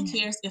 Because who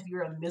cares if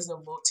you're a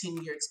miserable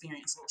 10-year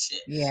experience bullshit?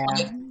 Yeah.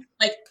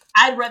 Like,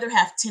 I'd rather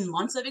have 10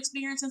 months of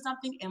experience in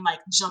something and like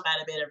jump out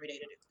of bed every day to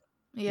do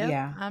it.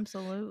 Yeah,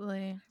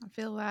 absolutely. I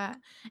feel that.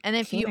 And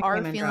if you Tina are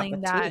came and dropped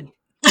feeling the that, tea.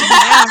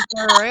 yeah,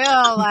 for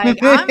real,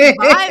 like, I'm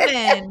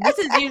vibing. This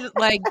is usually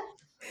like,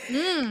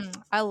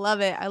 I love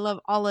it. I love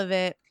all of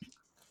it.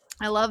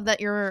 I love that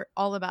you're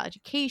all about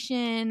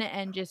education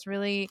and just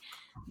really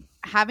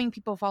having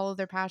people follow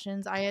their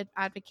passions. I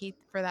advocate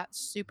for that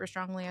super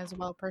strongly as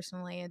well.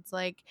 Personally, it's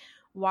like,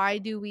 why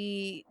do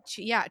we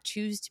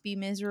choose to be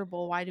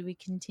miserable? Why do we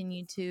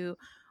continue to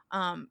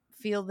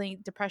feel the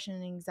depression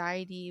and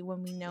anxiety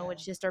when we know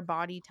it's just our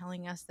body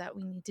telling us that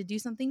we need to do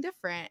something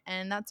different?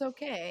 And that's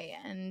okay,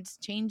 and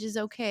change is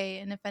okay.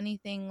 And if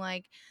anything,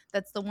 like,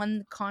 that's the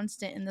one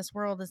constant in this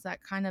world, is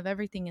that kind of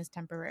everything is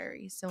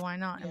temporary. So why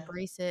not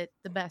embrace it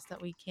the best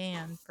that we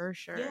can, for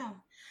sure.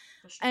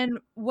 For sure. And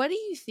what do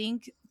you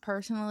think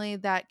personally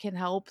that can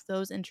help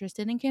those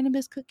interested in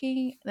cannabis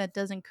cooking that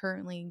doesn't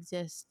currently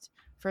exist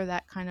for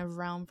that kind of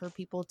realm, for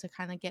people to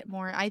kind of get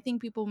more? I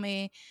think people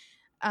may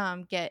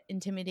get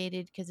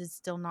intimidated because it's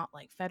still not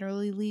like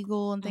federally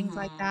legal and things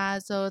like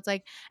that. So it's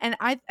like, and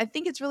I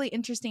think it's really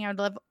interesting. I'd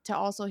love to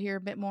also hear a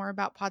bit more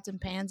about pots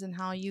and pans and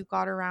how you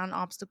got around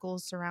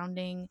obstacles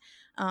surrounding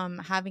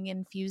having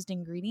infused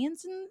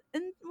ingredients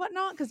and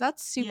whatnot, because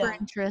that's super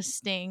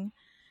interesting.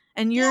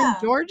 And you're in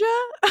Georgia?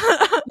 So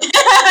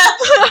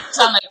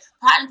I'm like,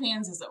 pot and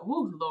pans is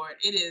Lord,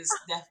 it is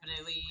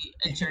definitely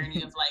a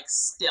journey of like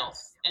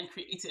stealth and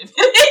creativity.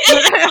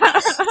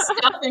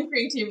 Stealth and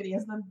creativity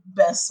is the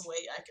best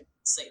way I could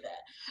say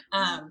that.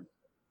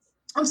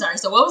 I'm sorry.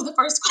 So what was the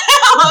first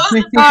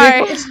question?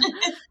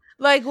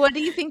 Like, what do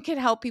you think could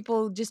help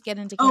people just get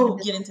into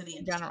cannabis? Get into the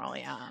industry. General,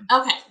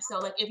 Okay, so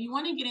like, if you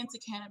want to get into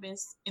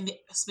cannabis,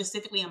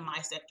 specifically in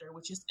my sector,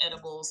 which is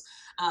edibles,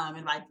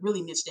 and like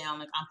really niche down,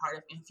 like, I'm part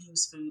of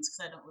infused foods because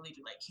I don't really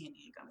do like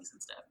candy and gummies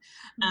and stuff.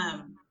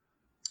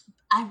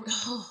 I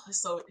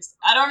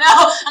don't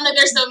know. I'm like,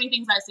 there's so many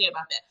things I say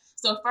about that.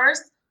 So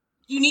first,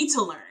 you need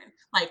to learn.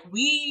 Like,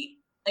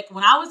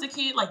 when I was a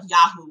kid, like,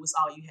 Yahoo was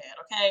all you had,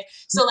 okay?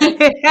 So, like,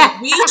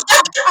 we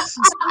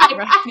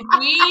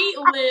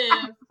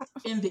live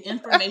in the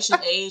information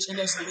age, and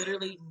there's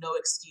literally no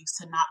excuse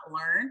to not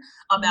learn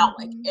about,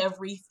 like,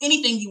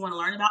 anything you want to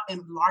learn about,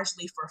 and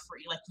largely for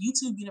free. Like,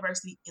 YouTube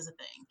University is a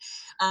thing.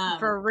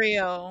 For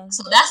real.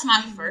 So that's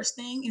my first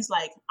thing, is,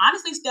 like,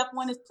 honestly, step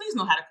one is please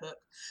know how to cook.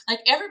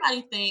 Like,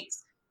 everybody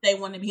thinks they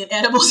want to be in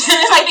edibles,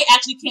 and like, they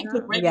actually can't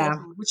cook regular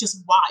food, which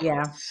is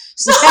wild.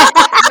 So she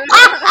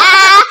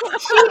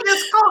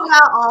just called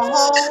out a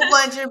whole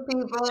bunch of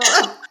people.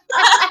 So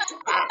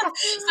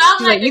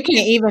I'm like, you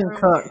can't even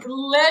cook.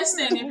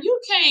 Listen, if you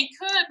can't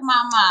cook,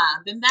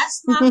 mama, then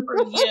that's not for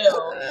you.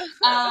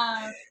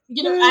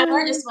 You know, I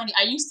learned, it's funny.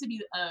 I used to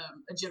be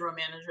a general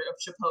manager of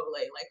Chipotle,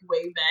 like,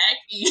 way back,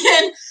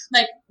 and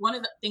like, one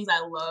of the things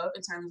I love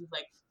in terms of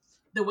like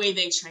the way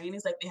they train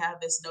is like, they have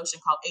this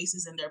notion called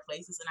aces in their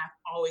places, and I've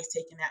always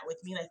taken that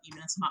with me, like, even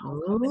into my own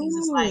companies.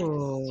 It's like,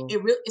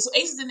 so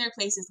aces in their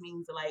places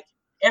means that, like,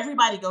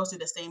 everybody goes through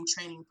the same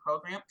training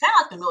program, kind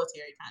of like the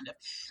military, kind of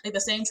like the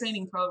same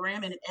training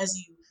program, and as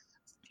you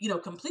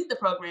complete the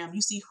program,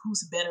 you see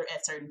who's better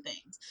at certain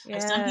things.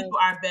 Like, some people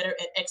are better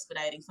at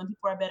expediting, some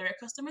people are better at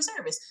customer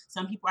service,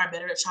 some people are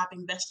better at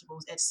chopping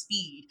vegetables at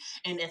speed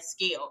and at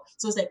scale.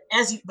 So it's like,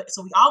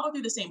 so we all go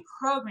through the same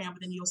program,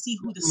 but then you'll see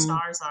who the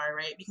stars are,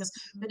 right? Because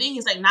the thing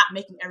is, like, not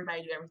making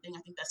everybody do everything.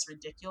 I think that's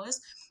ridiculous.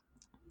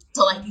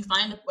 So, like, you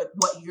find what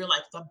you're,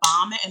 like, the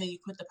bomb at, and then you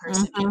put the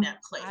person in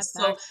that place.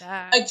 So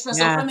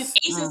from an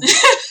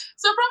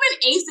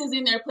aces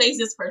in their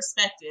places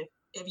perspective,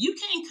 if you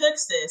can't cook,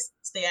 sis,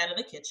 stay out of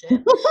the kitchen.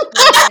 Like,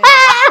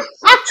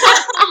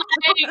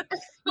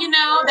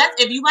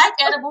 that's, if you like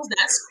edibles,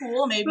 that's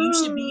cool. Maybe you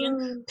should be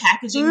in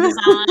packaging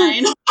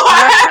design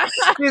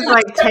He's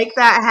like, take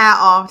that hat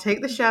off,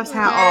 take the chef's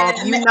hat off.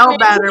 Right. You know Maybe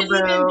better, you could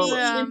even bro. be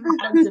Yeah. in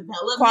product development.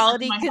 Like,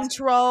 Quality you might have-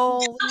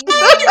 control.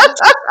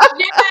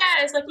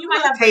 yes, like you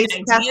might have great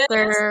Taste ideas.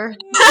 tester.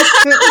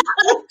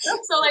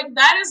 So like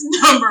that is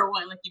number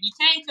one. Like if you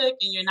can't cook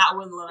and you're not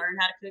willing to learn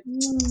how to cook,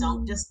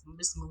 don't just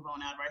move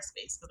on out of our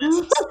space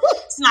because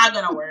it's not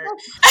gonna work.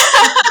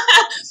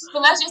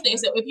 But let's just say,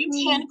 so if you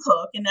can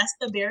cook and that's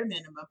the bare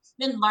minimum,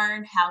 then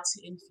learn how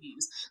to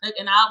infuse. Like,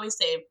 and I always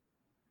say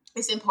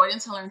it's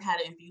important to learn how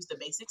to infuse the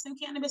basics in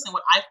cannabis. And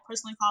what I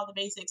personally call the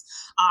basics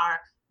are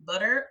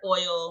butter,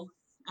 oil,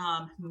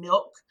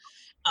 milk,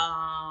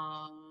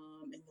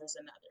 and there's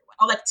another one.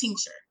 Oh, like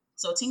tincture.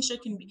 So tincture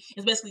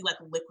is basically like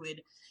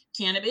liquid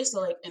cannabis.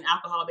 So like an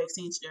alcohol-based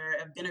tincture,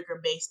 a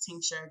vinegar-based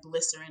tincture,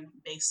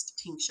 glycerin-based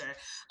tincture.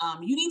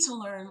 You need to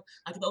learn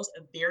like those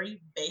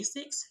very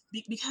basics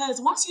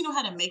because once you know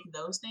how to make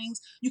those things,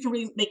 you can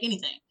really make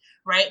anything,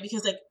 right?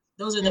 Because like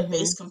those are the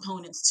base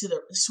components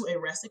to a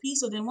recipe.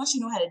 So then once you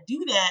know how to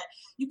do that,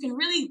 you can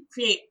really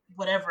create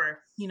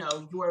whatever,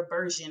 your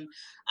version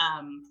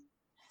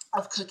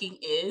of cooking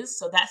is.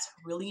 So that's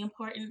really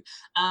important.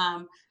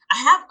 I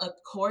have a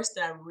course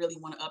that I really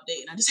want to update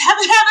and I just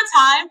haven't had the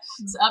time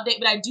to update,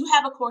 but I do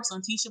have a course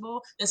on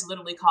Teachable that's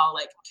literally called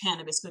like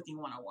Cannabis Cooking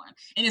 101.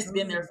 And it's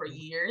been there for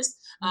years,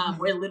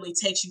 where it literally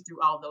takes you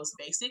through all those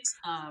basics.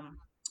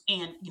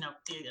 And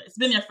it's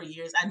been there for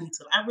years. I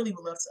really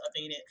would love to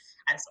update it.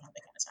 I just don't have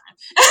that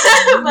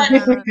kind of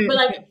time. but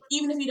like,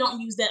 even if you don't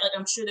use that, like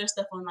I'm sure there's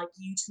stuff on like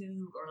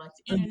YouTube or like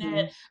the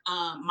internet.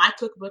 My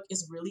cookbook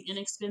is really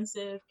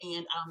inexpensive,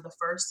 and the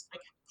first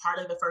part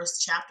of the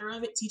first chapter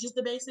of it teaches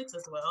the basics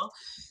as well.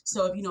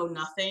 So if you know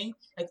nothing,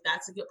 like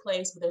that's a good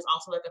place. But there's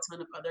also like a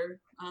ton of other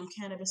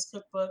cannabis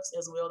cookbooks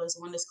as well. There's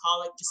one that's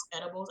called like just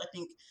edibles. I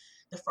think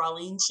the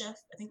Fraulein Chef,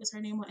 I think that's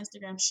her name on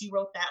Instagram. She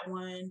wrote that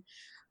one.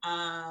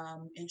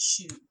 And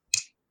shoot,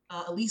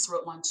 Elise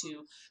wrote one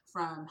too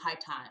from High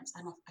Times.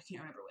 I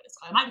can't remember what it's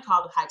called. It might be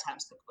called the High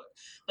Times Cookbook.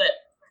 But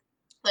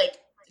like,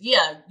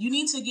 yeah, you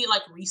need to get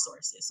like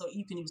resources. So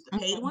you can use the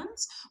paid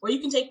ones or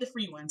you can take the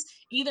free ones.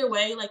 Either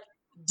way, like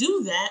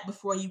do that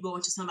before you go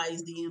into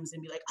somebody's DMs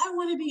and be like,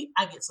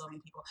 I get so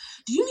many people.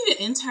 Do you need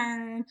an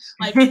intern?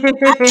 Like, I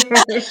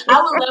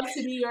would love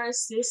to be your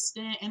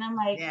assistant. And I'm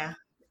like, yeah.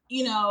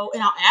 And I'll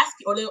ask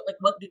you, or they're like,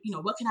 what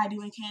can I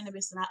do in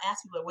cannabis? And I'll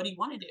ask people, like, what do you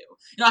want to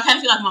do? I kind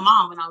of feel like my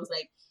mom when I was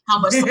like, how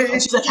much?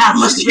 She's like, how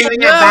much do you get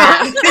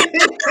back?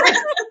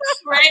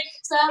 Right?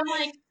 So I'm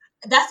like,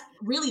 that's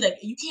really like,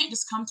 you can't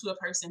just come to a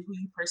person who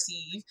you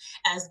perceive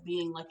as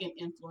being like an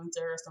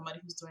influencer or somebody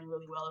who's doing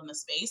really well in the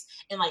space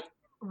and like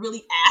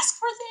really ask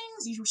for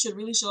things. You should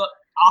really show up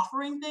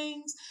offering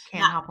things.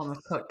 Can't hop on the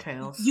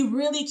coattails. You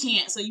really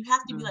can't. So you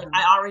have to be like,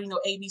 I already know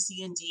A, B,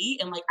 C, and D,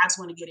 and like I just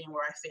want to get in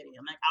where I fit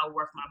in. Like I'll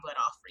work my butt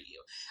off for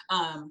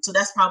you. So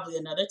that's probably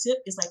another tip.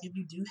 Is like if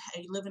you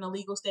live in a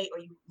legal state or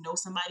you know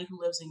somebody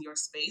who lives in your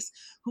space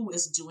who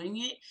is doing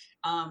it,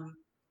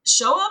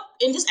 show up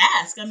and just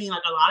ask. I mean,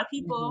 like a lot of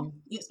people,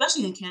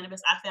 especially in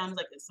cannabis, I found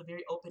like it's a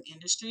very open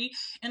industry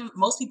and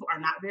most people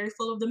are not very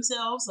full of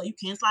themselves. So you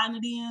can slide in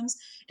the DMs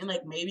and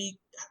like maybe,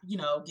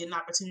 get an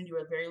opportunity or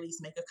at the very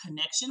least make a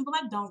connection, but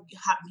like don't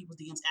hop in people's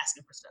DMs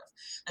asking for stuff.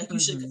 Like you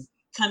should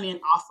come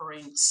in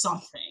offering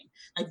something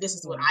like this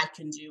is what I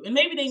can do. And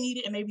maybe they need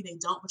it and maybe they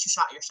don't, but you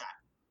shot your shot.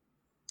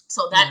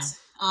 So that's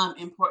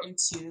important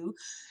too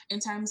in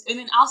terms, and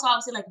then also I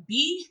would say like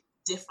be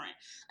different.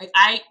 Like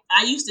I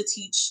used to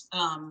teach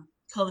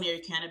culinary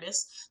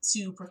cannabis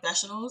to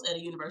professionals at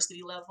a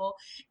university level,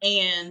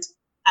 and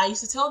I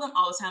used to tell them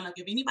all the time, like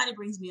if anybody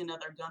brings me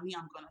another gummy,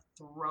 I'm gonna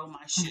throw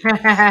my shit.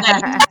 Like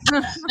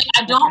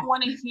I don't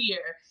want to hear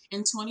in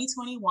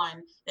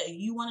 2021 that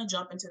you want to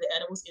jump into the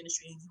edibles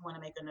industry and you want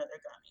to make another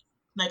gummy.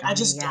 Like I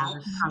just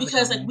don't,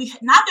 because like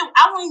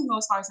I won't even go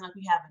as far as like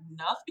we have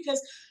enough,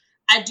 because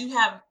I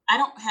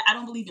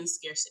don't believe in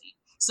scarcity.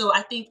 So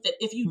I think that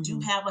if you do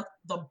have like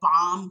the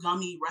bomb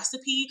gummy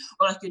recipe,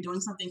 or like you're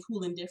doing something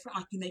cool and different,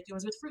 like you make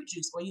yours with fruit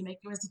juice, or you make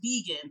yours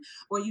vegan,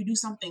 or you do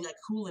something like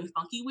cool and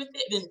funky with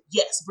it, then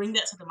yes, bring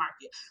that to the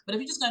market. But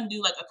if you're just gonna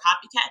do like a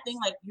copycat thing,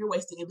 like you're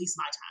wasting at least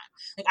my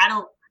time.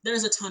 Like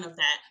there's a ton of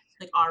that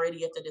like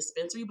already at the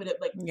dispensary, but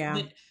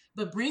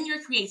bring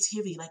your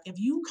creativity. Like if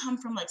you come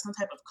from like some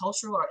type of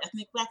cultural or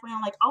ethnic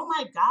background, like, oh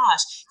my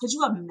gosh, could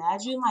you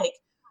imagine like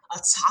a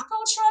taco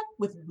truck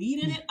with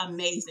weed in it?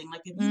 Amazing.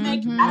 Like if you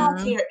make, I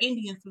don't care,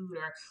 Indian food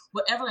or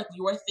whatever like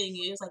your thing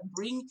is, like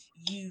bring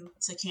you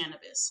to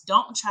cannabis.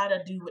 Don't try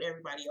to do what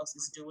everybody else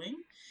is doing.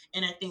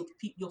 And I think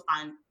you'll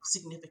find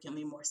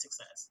significantly more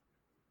success.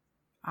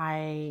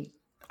 I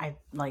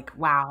like,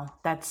 wow.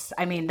 That's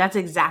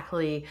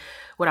exactly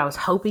what I was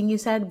hoping you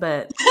said,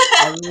 but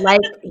I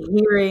like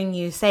hearing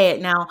you say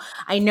it. Now,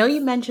 I know you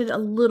mentioned a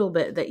little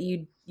bit that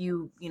you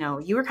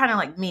were kind of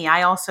like me.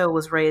 I also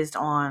was raised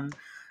on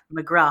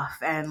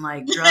McGruff and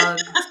like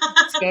drugs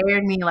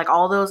scared me. Like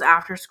all those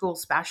after school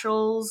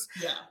specials.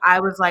 Yeah. I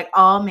was like,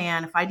 oh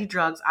man, if I do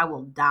drugs, I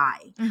will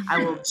die.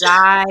 I will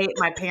die.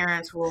 My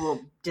parents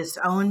will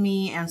disown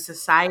me and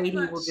society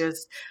will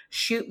just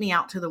shoot me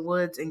out to the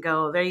woods and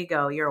go, there you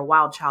go. You're a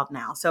wild child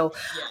now. So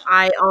Yeah.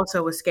 I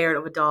also was scared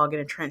of a dog in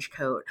a trench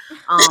coat.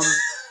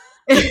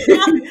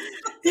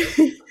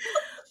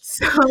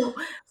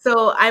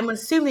 So I'm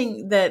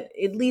assuming that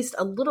at least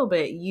a little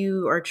bit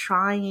you are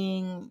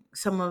trying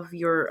some of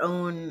your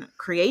own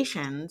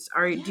creations.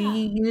 Do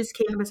you use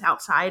cannabis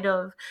outside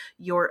of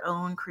your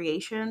own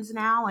creations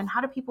now? And how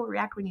do people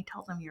react when you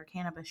tell them you're a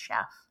cannabis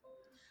chef?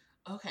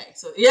 Okay,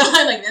 so yeah,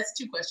 like that's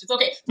two questions.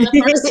 Okay, so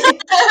the first,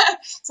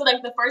 so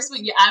like the first one,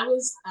 yeah, I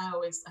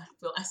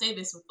say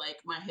this with like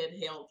my head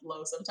held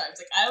low sometimes.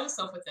 Like I was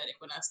so pathetic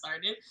when I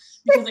started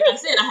because, like I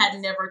said, I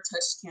had never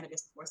touched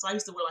cannabis before, so I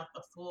used to wear like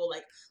the full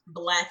like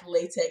black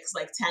latex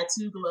like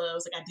tattoo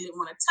gloves. Like I didn't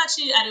want to touch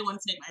it. I didn't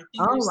want to take my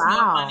fingers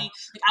smell funny.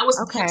 Like I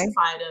was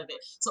petrified of it.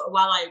 So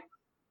while I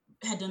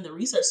had done the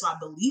research, so I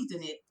believed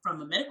in it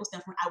from a medical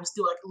standpoint, I was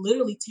still like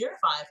literally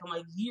terrified from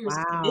like years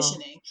of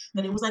conditioning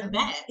that it was like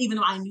bad, even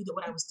though I knew that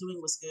what I was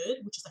doing was good,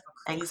 which is like a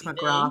crazy thing.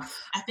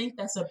 I think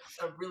that's a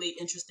really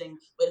interesting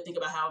way to think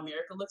about how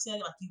America looks at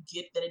it. Like you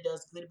get that it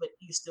does good, but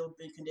you've still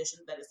been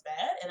conditioned that it's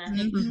bad. And I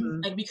think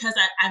like because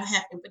I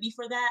have empathy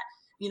for that,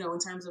 you know, in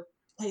terms of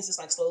places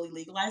like slowly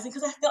legalizing,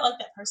 because I felt like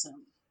that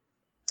person.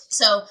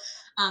 So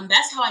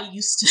that's how I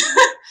used to,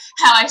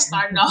 how I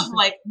started off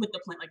like with the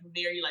plant, like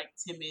very like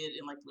timid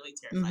and like really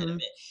terrified of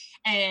it.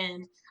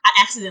 And I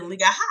accidentally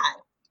got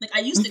high. Like I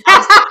used to,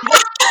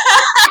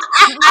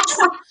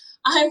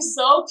 I'm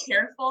so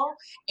careful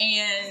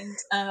and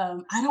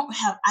I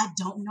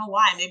don't know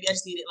why. Maybe I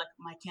just needed like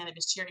my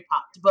cannabis cherry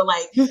popped, but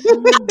like,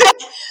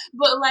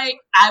 but like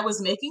I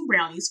was making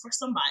brownies for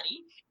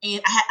somebody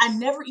and I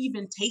never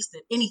even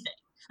tasted anything.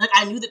 Like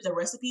I knew that the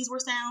recipes were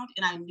sound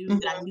and I knew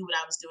that I knew what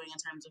I was doing in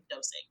terms of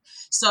dosing.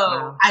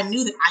 So I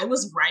knew that I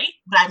was right,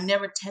 but I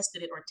never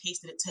tested it or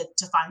tasted it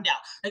to find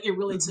out. Like it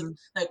really took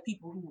like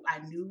people who I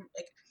knew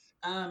like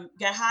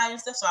got high and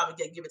stuff. So I would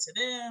give it to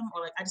them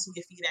or like I just would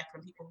get feedback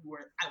from people who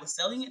I was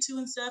selling it to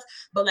and stuff.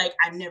 But like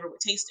I never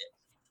would taste it.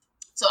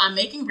 So I'm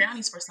making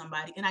brownies for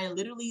somebody and I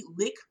literally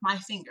lick my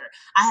finger.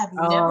 I have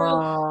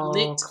never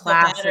licked the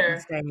batter.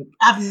 Mistake.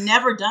 I've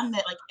never done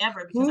that like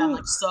ever because I'm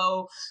like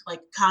so like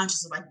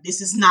conscious of like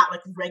this is not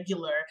like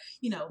regular,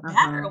 you know,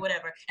 batter or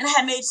whatever. And I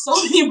had made so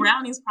many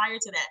brownies prior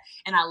to that.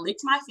 And I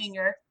licked my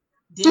finger,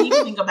 didn't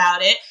even think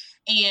about it.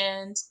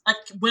 And like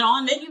went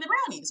on making the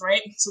brownies,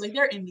 right? So like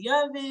they're in the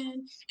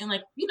oven and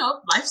like, you know,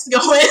 life's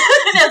going.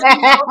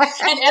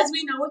 and as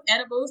we know with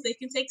edibles, they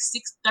can take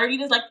 30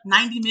 to like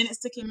 90 minutes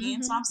to kick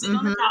in. So I'm sitting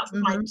on the couch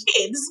with my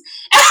kids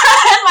and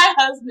my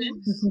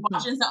husband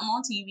watching something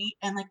on TV.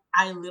 And like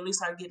I literally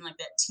started getting like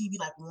that TV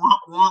like womp,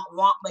 womp,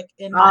 womp, like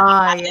in my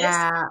eyes.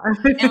 Yeah.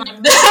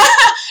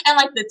 And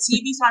like the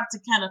TV started to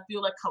kind of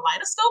feel like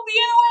kaleidoscopy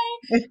in a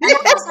way. And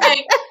I was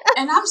like,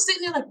 and I'm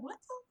sitting there like,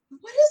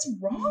 what is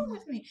wrong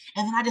with me?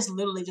 And then I just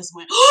literally just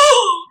went,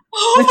 oh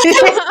my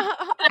God.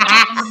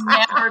 I've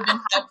never been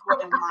high before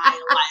in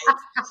my life.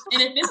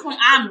 And at this point,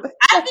 I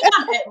think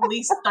I'm at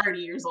least 30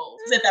 years old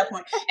at that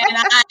point. And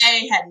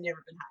I had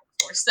never been high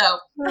before. So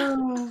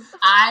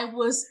I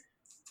was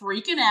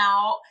freaking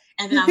out.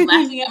 And then I'm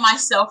laughing at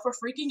myself for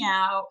freaking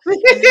out.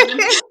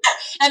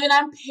 And then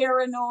I'm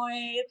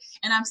paranoid.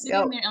 And I'm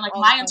sitting there and like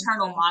my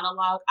internal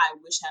monologue, I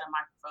wish had a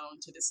microphone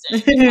to this day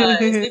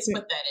because it's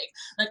pathetic.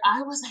 Like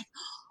I was like,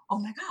 oh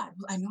my God,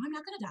 I know I'm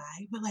not going to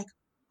die, but like,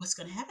 what's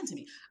going to happen to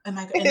me? And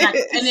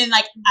then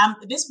like, I'm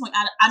at this point,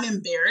 I'm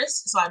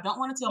embarrassed. So I don't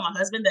want to tell my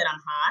husband that I'm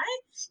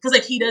high because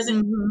like he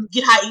doesn't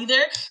get high either.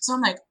 So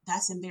I'm like,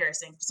 that's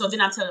embarrassing. So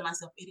then I'm telling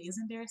myself, it is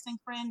embarrassing,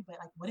 friend, but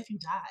like, what if you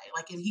die?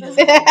 Like, and he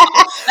doesn't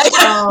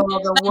know.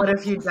 What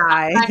if you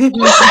die?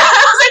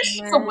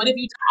 So what if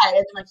you die?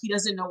 And like, he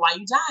doesn't know why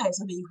you died.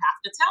 So then you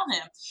have to tell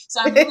him. So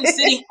I'm really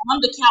sitting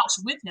on the couch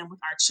with him with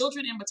our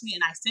children in between.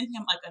 And I send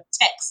him like a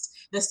text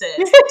that says,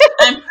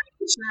 I'm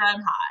pretty sure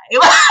I'm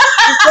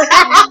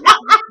high.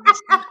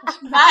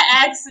 By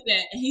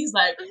accident. And he's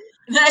like,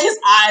 his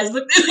eyes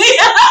looked at me.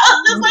 I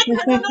was just like,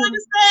 I don't know what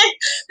to say.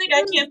 I think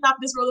I can't stop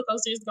this roller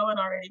coaster. It's going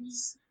already.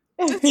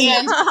 And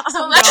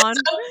so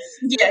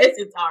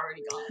it's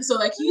already gone. So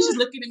like he's just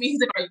looking at me. He's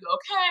like, "Are you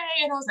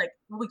okay?" And I was like,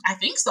 well, "I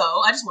think so.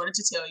 I just wanted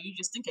to tell you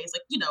just in case,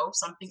 like you know,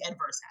 something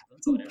adverse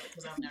happens or whatever."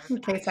 Because I've never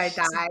in case I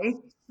die.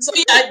 So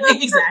yeah,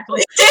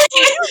 exactly.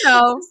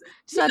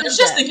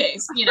 Just in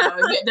case, you know,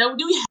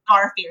 do we have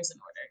our affairs in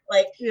order?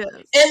 Like,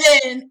 and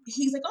then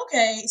he's like,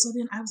 "Okay." So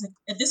then I was like,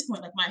 at this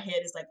point, like my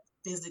head is like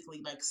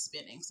physically like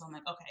spinning. So I'm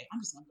like, "Okay, I'm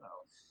just gonna go."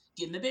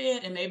 Get in the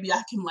bed and maybe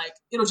I can like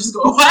it'll just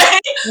go away.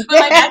 But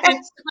like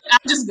I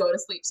just go to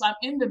sleep. So I'm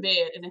in the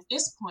bed and at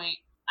this point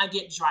I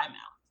get dry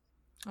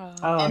mouth.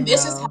 And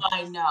this is how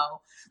I know.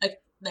 Like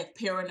like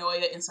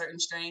paranoia in certain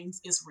strains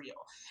is real.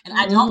 And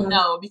I don't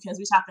know, because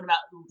we're talking about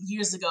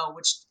years ago,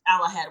 which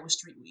all I had was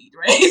street weed,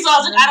 right? So I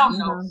was like, I don't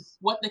know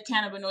what the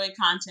cannabinoid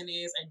content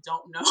is. I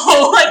don't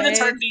know like the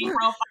terpene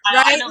profile.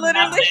 I know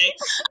nothing.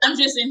 I'm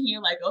just in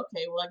here like,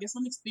 okay, well, I guess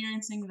I'm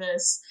experiencing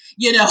this,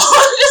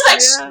 just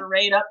like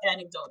straight up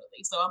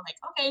anecdotally. So I'm like,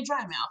 okay,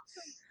 dry mouth.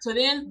 So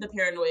then the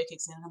paranoia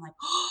kicks in, and I'm like,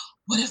 oh,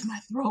 what if my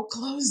throat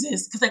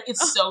closes? Because like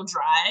it's so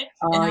dry,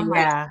 and I'm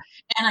like,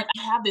 I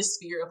have this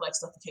fear of like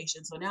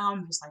suffocation. So now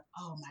I'm just like,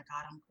 oh my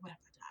god, what if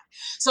I die?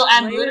 So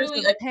I'm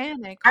literally like,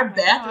 panic. Our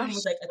bathroom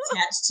was like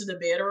attached to the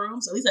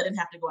bedroom, so at least I didn't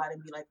have to go out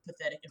and be like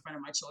pathetic in front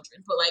of my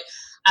children. But like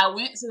I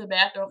went to the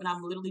bathroom, and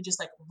I'm literally just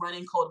like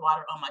running cold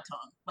water on my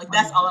tongue. Like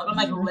that's all. I'm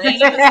like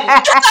laying in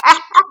the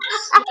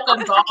sink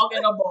like a dog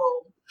in a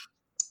bowl.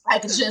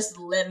 Like just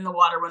letting the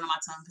water run on my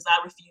tongue because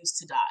I refuse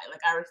to die.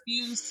 Like I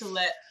refuse to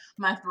let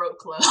my throat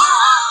close.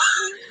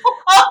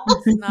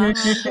 I'm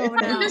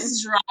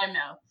just dry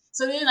mouth.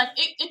 So then like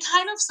it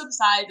kind of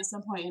subsides at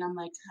some point, and I'm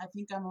like, I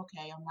think I'm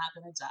okay. I'm not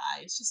gonna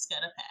die. It's just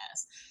gonna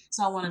pass.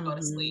 So I want to go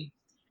to sleep.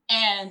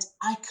 And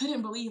I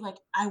couldn't believe, like,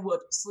 I would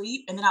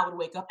sleep and then I would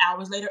wake up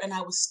hours later and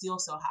I was still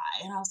so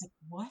high. And I was like,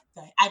 what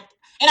the?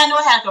 And I know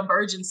I had like a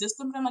virgin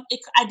system, but I'm like,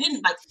 I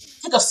didn't like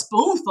take a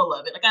spoonful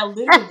of it. Like I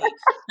literally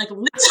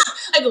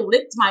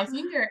licked my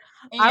finger.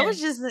 And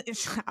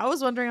I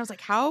was wondering, I was like,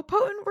 how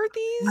potent were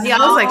these? Yeah,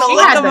 I was like, she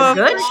had the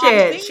good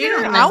shit. She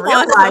didn't even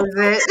realize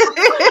it.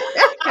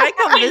 Can I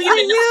come visit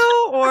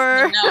you?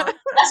 Or no,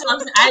 that's what I'm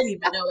saying. I didn't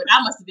even know. Like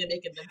I must have been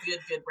making the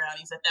good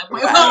brownies at that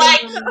point. But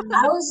like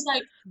I was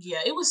like,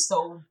 yeah, it was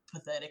so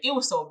pathetic. It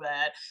was so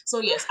bad. So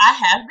yes, I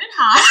have been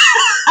high.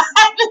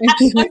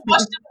 Unfortunately,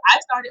 I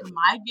started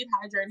my get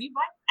high journey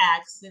by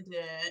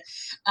accident.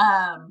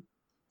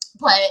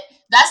 But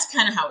that's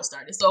kind of how it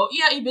started. So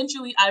yeah,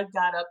 eventually I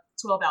got up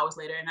 12 hours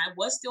later and I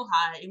was still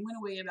high. It went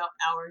away about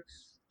hour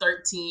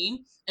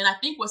 13. And I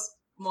think what's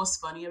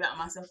most funny about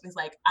myself is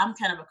like I'm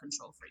kind of a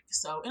control freak.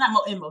 So,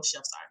 and most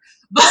chefs are,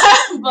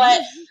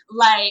 but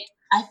like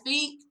I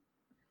think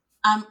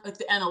like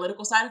the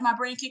analytical side of my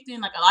brain kicked in.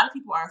 Like a lot of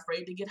people are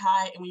afraid to get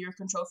high, and when you're a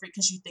control freak,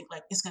 because you think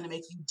like it's going to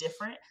make you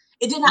different.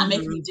 It did not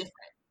make me different.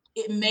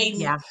 It made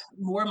me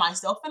more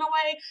myself in a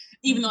way,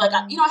 even though like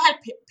I had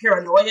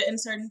paranoia in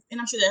certain,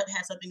 and I'm sure that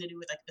had something to do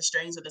with like the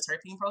strains of the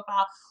terpene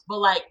profile. But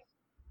like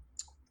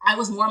I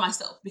was more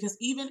myself, because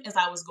even as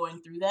I was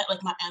going through that,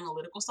 like my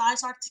analytical side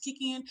started to kick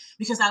in,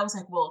 because I was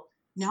like, well,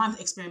 now I'm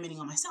experimenting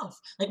on myself.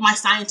 Like my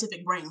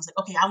scientific brain was like,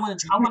 okay, I want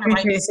to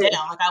write this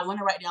down. Like I want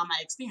to write down my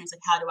experience.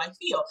 Like how do I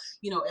feel?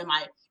 Am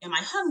I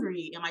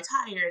hungry? Am I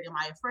tired? Am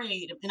I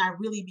afraid? And I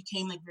really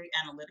became like very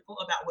analytical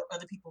about what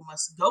other people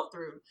must go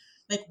through,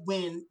 like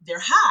when they're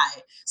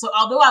high. So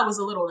although I was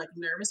a little like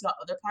nervous about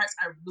other parts,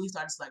 I really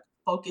started to like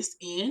focus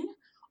in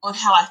on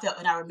how I felt.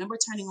 And I remember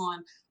turning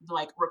on the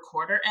like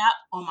recorder app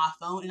on my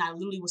phone, and I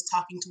literally was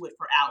talking to it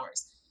for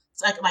hours.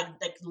 It's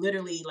like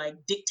literally like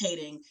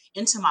dictating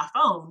into my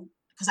phone,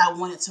 because I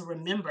wanted to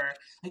remember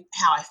like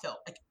how I felt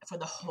like for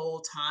the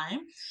whole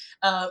time.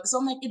 So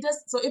I'm like, it does.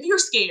 So if you're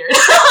scared,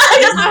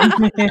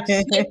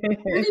 it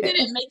really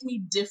didn't make me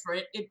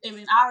different.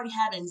 I already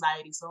have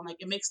anxiety, so I'm like,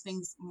 it makes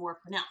things more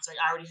pronounced. Like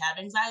I already have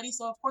anxiety,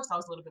 so of course I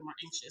was a little bit more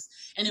anxious,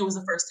 and it was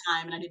the first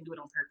time, and I didn't do it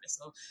on purpose.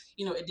 So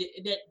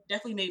it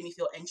definitely made me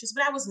feel anxious,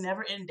 but I was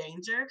never in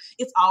danger.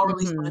 It's all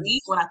really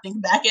funny when I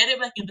think back at it.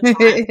 Like at the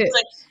time, it's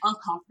like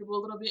uncomfortable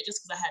a little bit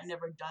just because I had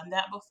never done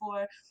that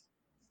before.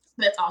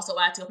 That's also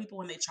why I tell people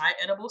when they try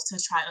edibles to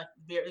try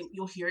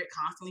you'll hear it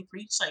constantly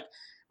preach like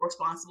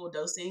responsible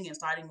dosing and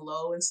starting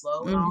low and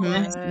slow and all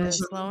that.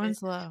 Slow and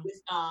slow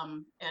with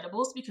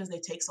edibles, because they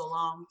take so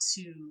long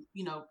to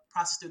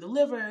process through the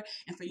liver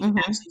and for you to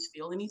actually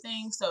feel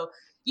anything. So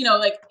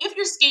like if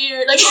you're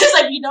scared, like it's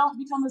like you don't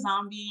become a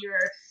zombie or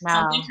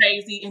something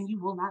crazy, and you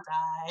will not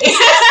die.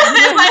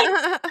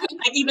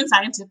 like even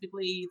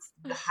scientifically,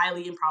 it's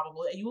highly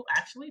improbable that you will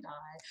actually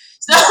die.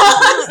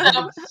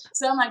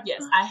 So I'm like,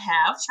 yes, I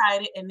have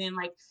tried it, and then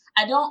like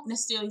I don't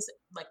necessarily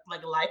like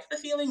the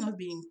feeling of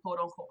being quote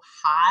unquote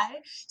high.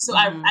 So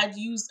I've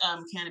used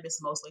cannabis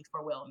mostly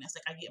for wellness.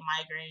 Like I get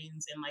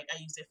migraines, and like I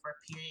use it for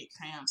period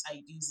cramps.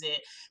 I use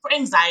it for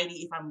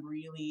anxiety if I'm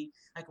really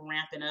like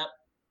ramping up.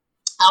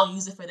 I'll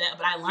use it for that.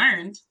 But I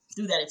learned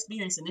through that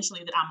experience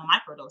initially that I'm a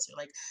microdoser.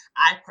 Like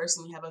I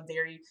personally have a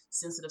very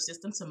sensitive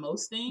system to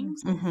most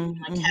things,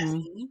 like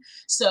caffeine.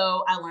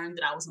 So I learned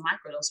that I was a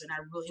microdoser,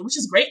 and which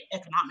is great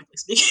economically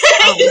speaking.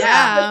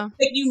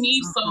 Like you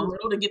need so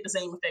little to get the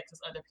same effects as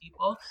other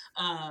people.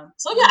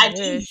 So yeah, I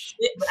do use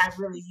it, but I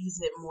really use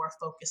it more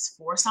focused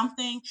for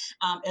something,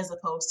 as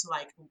opposed to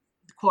like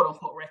quote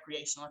unquote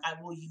recreational. Like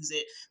I will use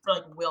it for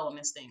like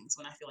wellness things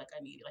when I feel like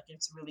I need it. Like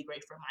it's really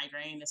great for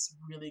migraine. It's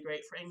really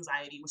great for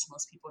anxiety, which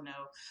most people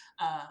know,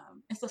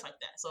 and stuff like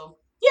that. So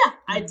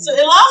yeah, so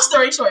long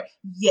story short,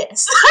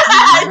 yes,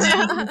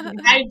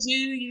 I do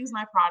use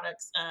my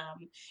products,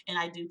 and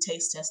I do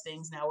taste test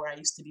things now where I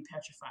used to be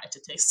petrified to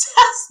taste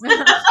test.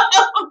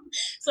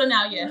 So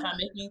now, if I'm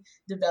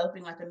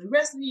developing like a new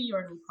recipe or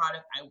a new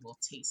product, I will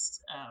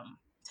taste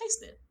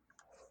it.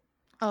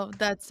 Oh,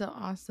 that's so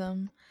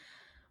awesome.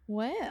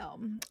 Well,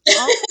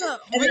 also,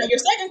 And then your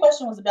second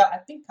question was about, I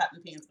think,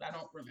 cotton pants, but I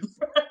don't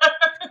remember.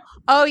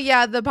 oh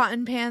yeah, the pot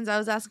and pans. I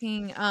was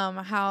asking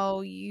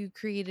how you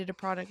created a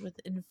product with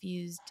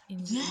infused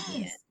ingredients.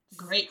 Yes,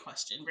 great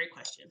question. Great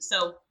question.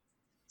 So,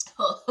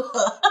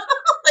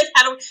 like,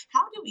 how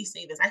do we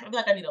say this? I feel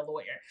like I need a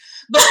lawyer,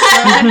 but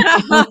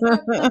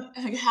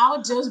like,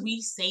 how do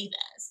we say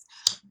this?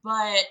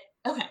 But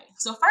okay,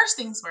 so first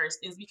things first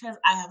is because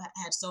I have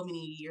had so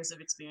many years of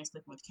experience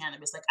living with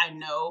cannabis. Like, I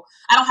know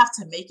I don't have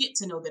to make it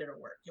to know that it'll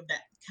work. If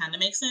that kind of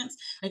makes sense.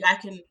 Like, I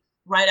can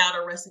write out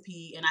a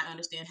recipe and I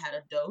understand how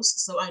to dose,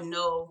 so I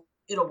know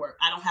it'll work.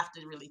 I don't have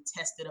to really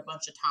test it a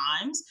bunch of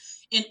times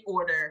in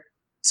order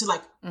to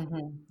like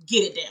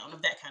get it down,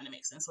 if that kind of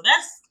makes sense. So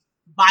that's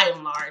by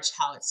and large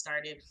how it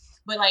started.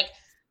 But like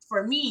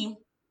for me,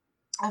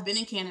 I've been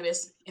in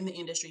cannabis in the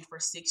industry for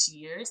 6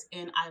 years,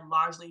 and I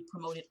largely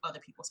promoted other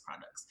people's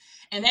products.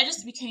 And that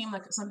just became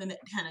like something that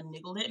kind of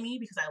niggled at me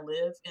because I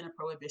live in a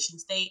prohibition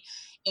state.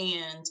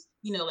 And,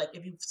 you know, like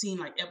if you've seen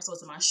like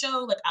episodes of my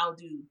show, like I'll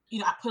do, you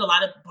know, I put a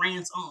lot of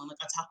brands on. Like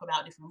I talk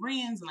about different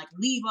brands and like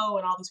Levo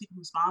and all these people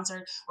who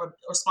sponsored or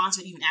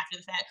sponsored even after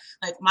the fact.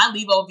 Like my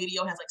Levo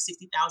video has like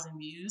 60,000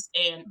 views,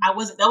 and that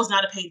was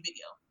not a paid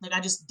video. Like I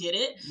just did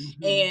it,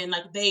 and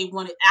like they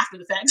wanted after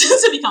the fact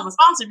to become a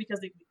sponsor because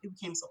it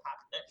became so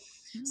popular.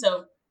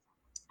 So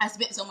I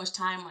spent so much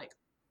time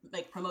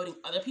like promoting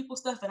other people's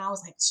stuff, and I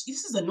was like,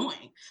 this is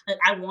annoying. Like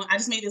I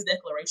just made this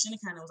declaration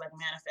and kind of was like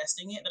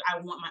manifesting it that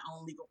I want my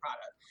own legal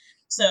product.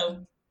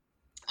 So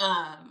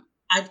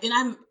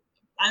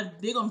I'm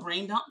big on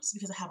brain dumps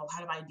because I have a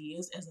lot of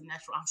ideas as a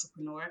natural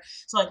entrepreneur.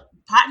 So like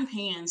Pot and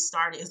Pans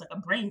started as like a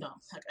brain dump.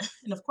 Like,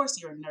 and of course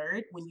you're a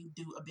nerd when you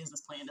do a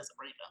business plan as a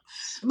brain dump.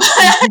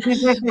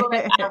 But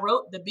like I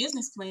wrote the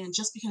business plan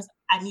just because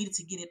I needed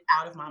to get it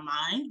out of my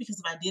mind, because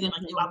if I didn't,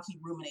 like I would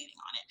keep ruminating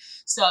on it.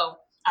 So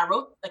I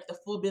wrote like the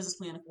full business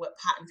plan of what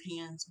Pot and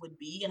Pans would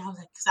be. And I was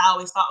like, because I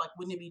always thought like,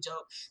 wouldn't it be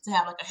dope to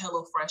have like a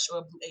HelloFresh or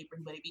a Blue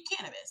Apron, but it be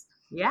cannabis?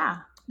 Yeah.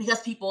 Because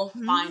people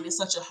find it's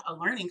such a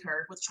learning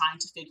curve with trying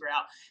to figure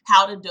out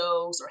how to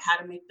dose or how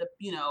to make the,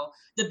 you know,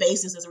 the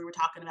bases as we were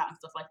talking about and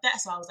stuff like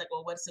that. So I was like,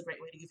 well, what's a great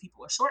way to give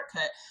people a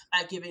shortcut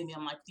by giving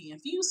them like the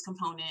infused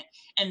component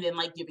and then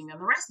like giving them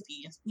the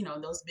recipe. And, you know,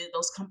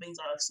 those companies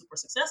are like super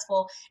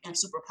successful and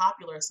super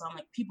popular. So I'm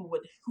like, people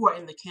who are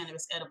in the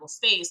cannabis edible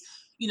space,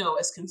 you know,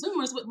 as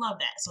consumers would love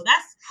that. So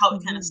that's how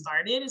it kind of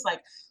started, is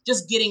like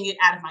just getting it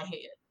out of my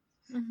head.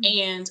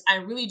 And I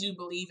really do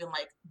believe in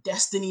like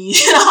destiny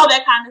and all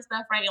that kind of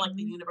stuff, right? And like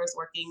the universe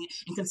working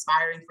and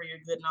conspiring for your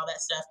good and all that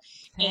stuff.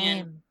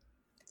 And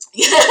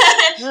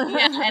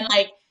yeah, and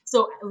like,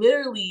 so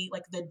literally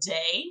like the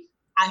day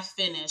I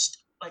finished,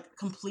 like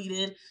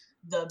completed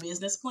the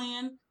business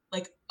plan,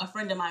 like a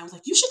friend of mine was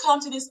like, you should come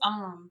to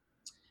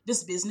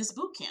this business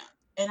boot camp.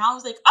 And I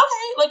was like,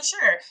 okay, like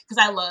sure, because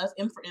I love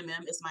M for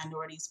MM. It's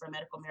Minorities for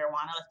Medical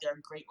Marijuana. Like they're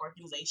a great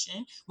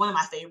organization, one of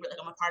my favorite. Like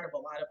I'm a part of a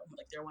lot of them.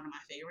 Like they're one of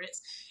my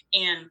favorites.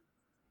 And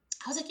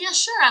I was like, yeah,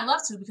 sure, I'd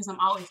love to, because I'm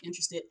always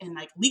interested in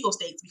like legal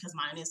states because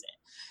mine isn't.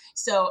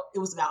 So it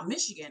was about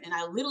Michigan, and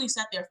I literally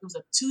sat there. It was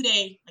a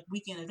 2-day like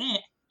weekend event,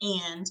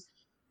 and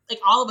like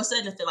all of a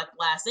sudden, at the like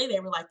last day,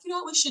 they were like, you know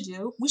what we should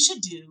do? We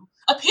should do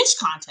a pitch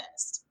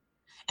contest.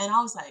 And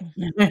I was like,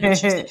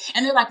 interested.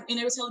 And they're like, and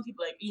they were telling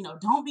people like, you know,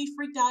 don't be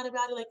freaked out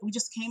about it. Like we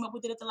just came up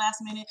with it at the last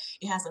minute.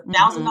 It has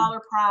 $1,000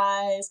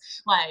 prize.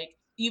 Like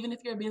even if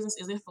your business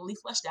isn't fully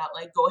fleshed out,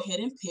 like go ahead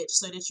and pitch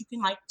so that you can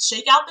like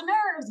shake out the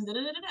nerves and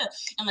da-da-da-da-da.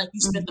 And like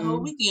you spent the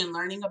whole weekend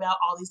learning about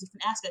all these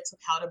different aspects of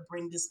how to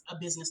bring a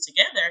business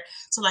together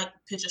to like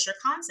pitch us your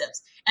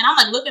concepts. And I'm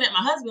like looking at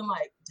my husband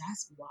like,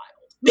 that's wild.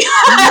 Because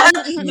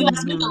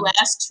I spent the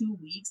last 2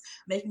 weeks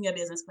making a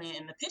business plan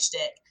in the pitch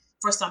deck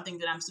for something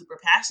that I'm super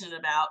passionate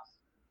about.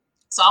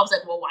 So I was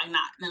like, well, why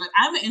not? And then like,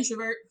 I'm an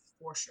introvert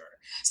for sure.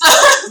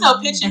 So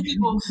pitching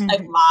people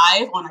like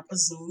live on like a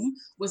Zoom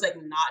was like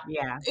not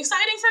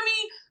exciting for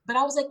me. But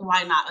I was like,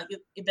 why not? Like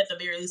if at the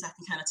very least I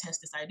can kind of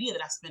test this idea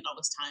that I spent all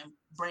this time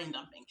brain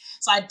dumping.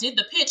 So I did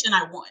the pitch and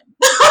I won.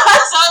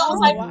 So it was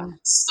like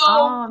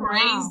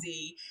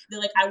crazy that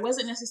like I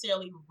wasn't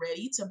necessarily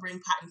ready to bring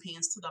Pot and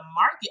Pans to the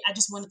market. I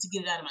just wanted to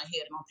get it out of my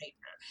head and on paper.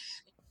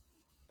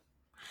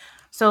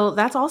 So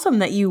that's awesome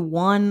that you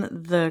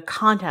won the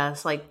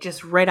contest, like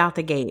just right out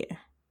the gate.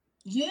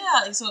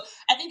 Yeah. So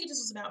I think it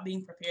just was about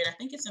being prepared. I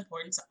think it's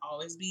important to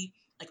always be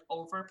like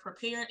over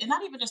prepared, and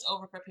not even just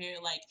over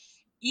prepared. Like,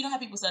 you know how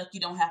people say like, you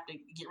don't have to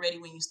get ready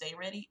when you stay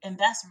ready. And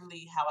that's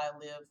really how I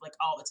live like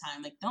all the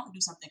time. Like don't do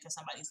something because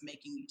somebody's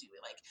making you do it.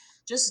 Like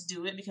just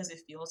do it because it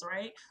feels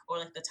right, or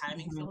like the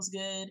timing feels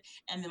good.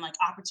 And then like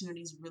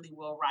opportunities really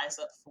will rise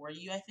up for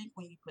you, I think,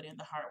 when you put in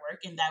the hard work.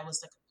 And that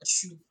was like a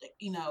true, like,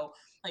 you know,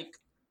 like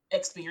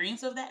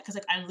experience of that, because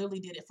like I literally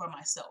did it for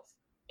myself.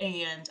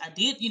 And I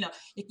did, you know,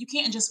 like you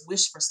can't just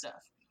wish for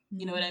stuff.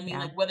 You know what I mean?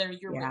 Like whether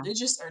you're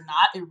religious or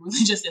not, it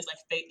really just is like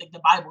faith. Like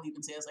the Bible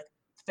even says like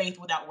faith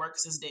without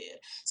works is dead.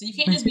 So you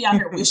can't just be out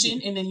here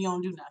wishing and then you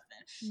don't do nothing.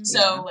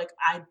 So like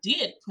I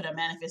did put a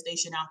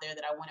manifestation out there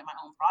that I wanted my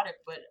own product,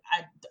 but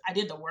I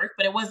did the work,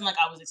 but it wasn't like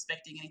I was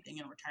expecting anything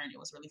in return. It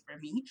was really for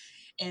me.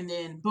 And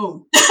then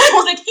boom, I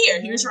was like,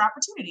 here's your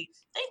opportunity.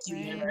 Thank you,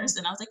 universe.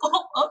 And I was like,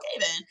 oh, okay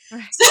then.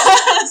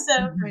 Right.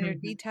 So when you're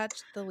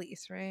detached the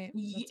lease, right?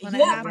 That's when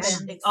yeah, it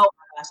happens. oh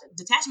my gosh,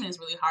 detachment is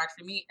really hard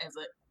for me as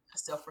a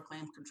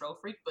self-proclaimed control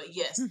freak. But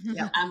yes,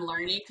 I'm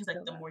learning because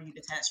like the more you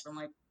detach from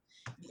like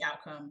the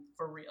outcome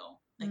for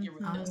real, like it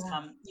really does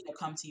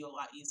come to you a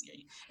lot easier.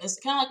 It's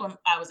kind of like when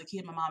I was a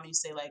kid, my mom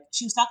used to say, like,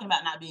 she was talking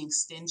about not being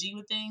stingy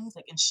with things,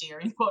 like, and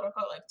sharing, quote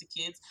unquote, like to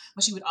kids,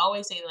 but she would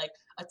always say like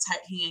a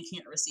tight hand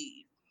can't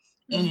receive.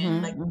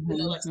 And like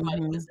like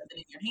somebody puts something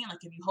in your hand, like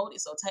if you hold it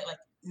so tight, like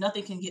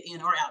nothing can get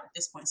in or out at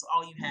this point, so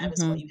all you have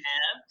is what you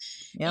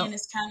have. And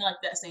it's kind of like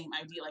that same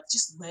idea, like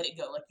just let it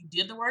go, like you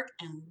did the work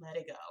and let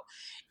it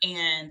go.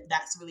 And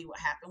that's really what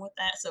happened with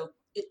that. So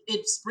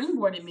it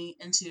springboarded me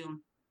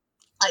into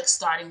like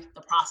starting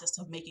the process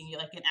of making it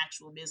like an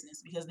actual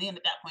business, because then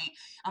at that point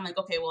I'm like,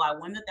 okay, well, I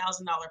won the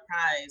 $1,000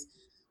 prize,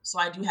 so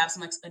I do have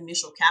some like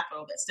initial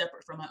capital that's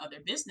separate from my other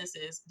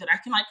businesses that I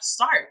can like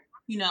start,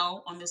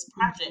 on this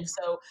project.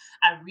 So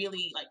I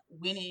really like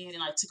went in and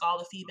like took all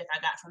the feedback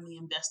I got from the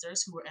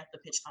investors who were at the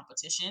pitch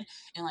competition,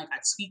 and like I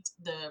tweaked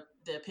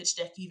the pitch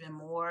deck even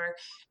more.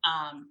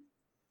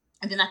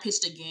 And then I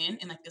pitched again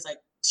in like this like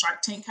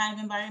Shark Tank kind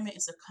of environment.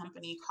 It's a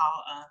company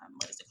called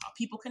what is it called?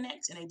 People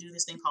Connect, and they do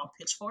this thing called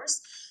Pitch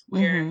Force,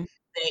 where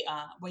they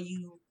where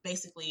you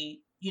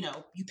basically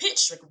you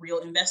pitch like real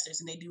investors,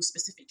 and they do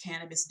specific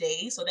cannabis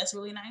days. So that's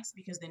really nice,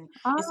 because then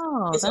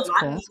it's a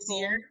lot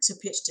easier to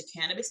pitch to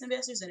cannabis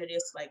investors than it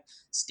is to like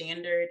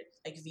standard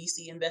like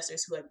VC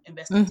investors who have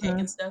invest in tech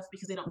and stuff,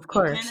 because they don't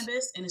get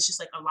cannabis, and it's just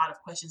like a lot of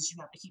questions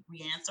you have to keep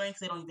re-answering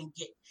because they don't even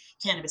get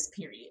cannabis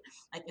period,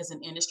 like as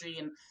an industry.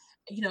 And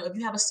if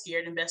you have a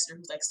scared investor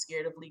who's like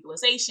scared of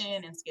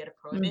legalization and scared of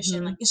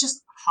prohibition, like it's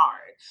just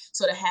hard.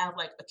 So to have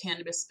like a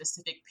cannabis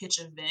specific pitch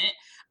event,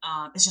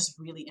 it's just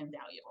really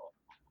invaluable.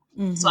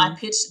 So I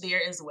pitched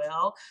there as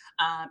well.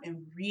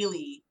 And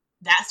really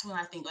that's when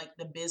I think like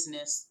the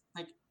business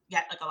like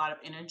got like a lot of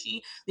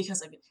energy,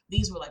 because like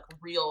these were like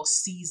real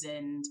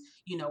seasoned,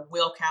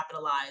 well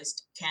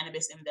capitalized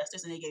cannabis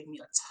investors, and they gave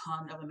me a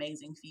ton of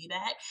amazing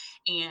feedback.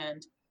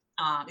 And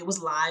it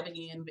was live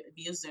again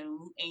via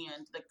Zoom,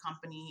 and the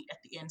company at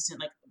the end sent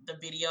like the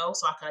video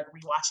so I could like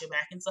rewatch it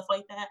back and stuff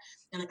like that.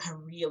 And like I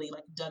really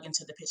like dug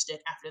into the pitch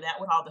deck after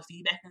that with all the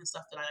feedback and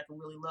stuff that I like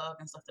really love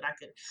and stuff that I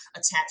could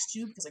attach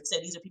to, because like I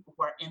said, these are people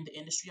who are in the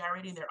industry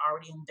already, and they're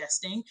already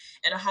investing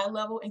at a high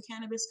level in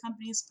cannabis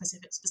companies,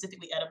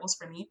 specifically edibles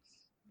for me.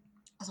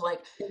 So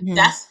like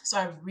so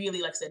I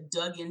really like I said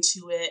dug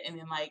into it, and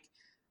then like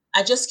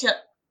I just kept.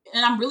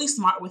 And I'm really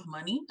smart with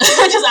money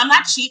because I'm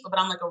not cheap, but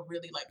I'm like a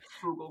really like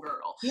frugal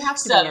girl. You have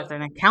to be as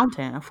an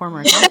accountant, a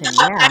former accountant,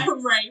 yeah.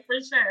 Right, for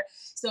sure.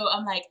 So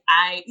I'm like,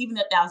 even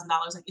at $1,000,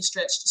 like it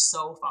stretched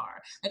so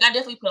far. Like I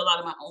definitely put a lot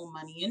of my own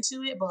money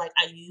into it, but like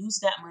I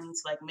used that money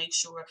to like make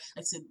sure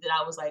like that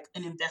I was like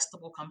an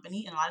investable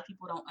company. And a lot of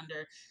people don't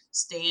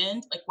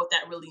understand like what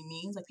that really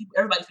means. Like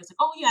everybody feels like,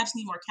 oh yeah, I just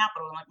need more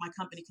capital, and like my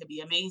company could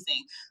be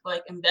amazing. But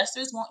like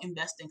investors won't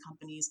invest in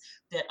companies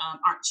that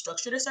aren't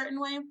structured a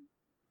certain way.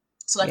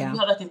 So like if you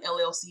have like an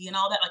LLC and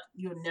all that, like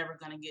you're never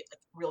going to get like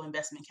real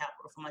investment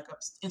capital from like an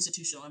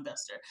institutional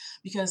investor,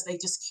 because they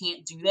just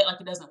can't do that. Like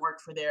it doesn't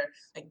work for their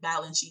like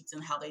balance sheets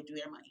and how they do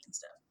their money and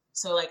stuff.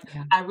 So like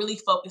I really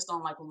focused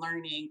on like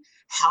learning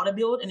how to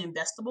build an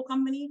investable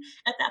company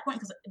at that point,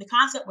 because the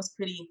concept was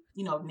pretty,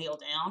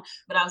 nailed down.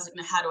 But I was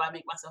like, how do I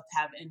make myself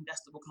have an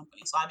investable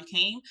company? So I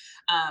became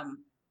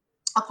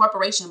a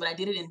corporation, but I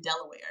did it in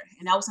Delaware.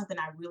 And that was something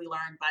I really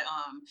learned by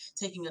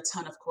taking a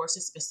ton of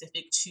courses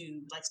specific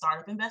to like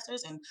startup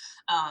investors and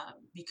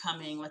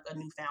becoming like a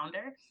new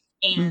founder.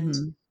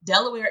 And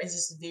Delaware is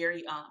just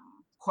very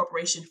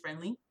corporation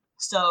friendly.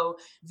 So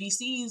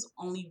VCs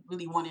only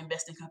really want to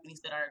invest in companies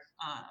that are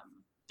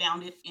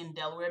founded in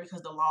Delaware,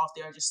 because the laws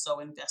there are just so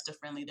investor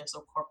friendly. They're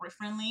so corporate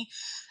friendly.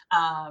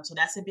 So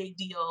that's a big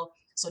deal.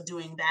 So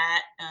doing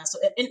that,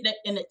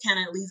 and it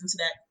kind of leads into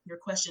that your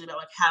question about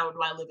like how do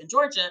I live in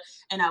Georgia,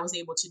 and I was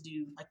able to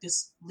do like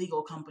this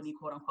legal company,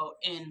 quote unquote,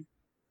 in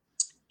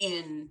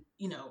the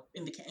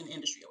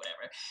industry or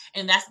whatever.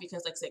 And that's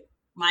because like I said,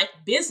 my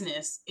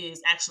business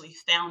is actually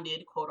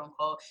founded, quote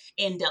unquote,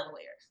 in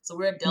Delaware. So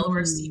we're a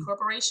Delaware C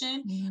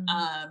corporation.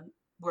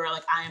 Where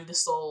like I am the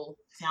sole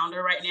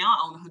founder right now.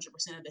 I own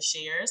 100% of the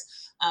shares,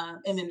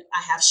 and then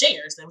I have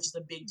shares, which is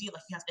a big deal.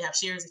 Like you have to have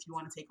shares if you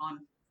want to take on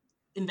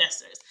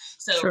investors.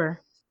 So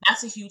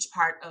that's a huge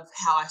part of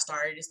how I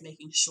started, is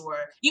making sure,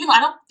 even though I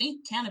don't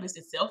think cannabis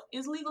itself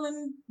is legal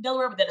in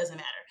Delaware, but that doesn't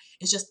matter.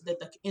 It's just that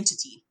the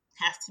entity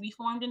has to be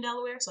formed in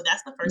Delaware. So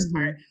that's the first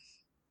part.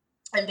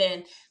 And then,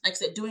 like I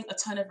said, doing a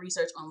ton of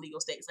research on legal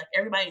states. Like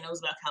everybody knows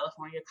about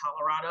California,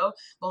 Colorado,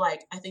 but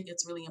like I think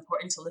it's really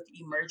important to look at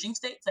emerging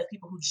states, like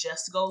people who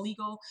just go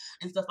legal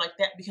and stuff like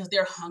that, because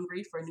they're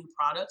hungry for new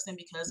products, and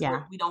because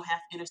we don't have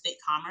interstate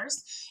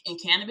commerce in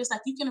cannabis.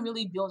 Like you can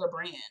really build a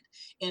brand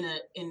in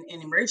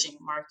an emerging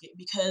market,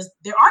 because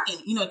there aren't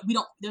any. You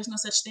know, There's no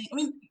such thing. I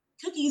mean,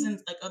 Cookies and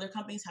like other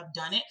companies have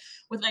done it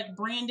with like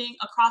branding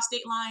across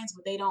state lines,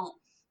 but they don't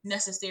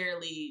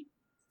necessarily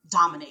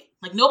dominate.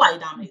 Like nobody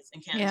dominates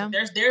in cannabis.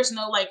 Yeah. Like, there's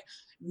no like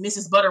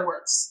Mrs.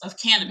 Butterworths of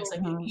cannabis.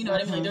 Like you know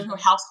what I mean? Like there's no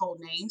household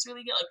names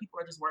really yet. Like people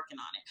are just working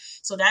on it.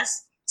 So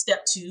that's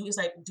step 2, is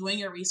like doing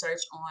your research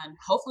on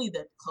hopefully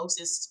the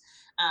closest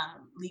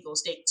legal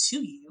state to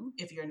you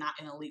if you're not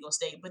in a legal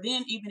state. But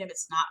then even if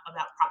it's not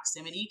about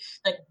proximity,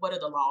 like what are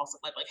the laws?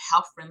 Like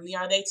how friendly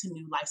are they to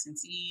new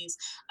licensees?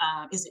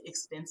 Is it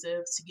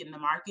expensive to get in the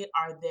market?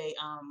 Are they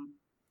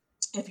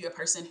if you're a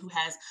person who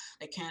has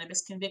like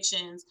cannabis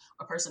convictions,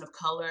 or a person of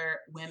color,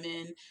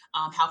 women,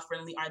 how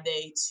friendly are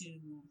they to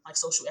like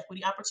social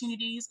equity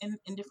opportunities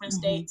in different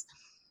states?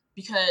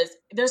 Because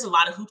there's a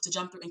lot of hoops to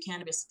jump through in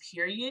cannabis,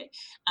 period,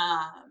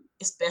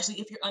 especially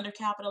if you're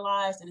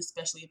undercapitalized, and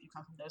especially if you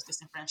come from those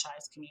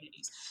disenfranchised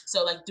communities.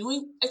 So like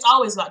it's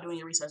always about doing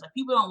your research. Like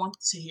people don't want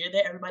to hear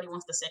that. Everybody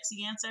wants the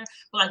sexy answer,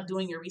 but like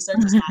doing your research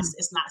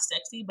it's not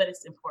sexy, but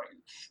it's important,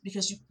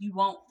 because you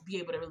won't be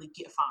able to really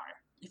get far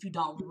if you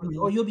don't,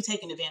 or you'll be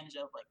taken advantage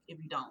of like if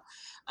you don't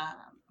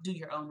do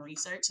your own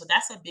research. So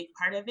that's a big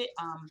part of it.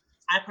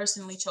 I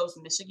personally chose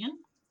Michigan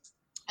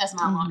as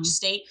my launch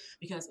state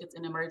because it's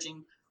an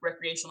emerging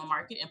recreational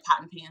market, and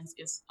pot and pans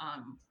is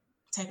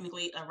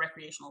technically a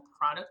recreational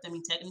product. I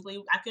mean,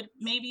 technically I could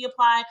maybe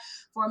apply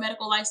for a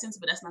medical license,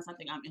 but that's not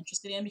something I'm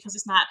interested in, because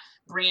it's not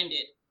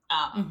branded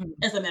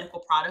as a medical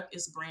product.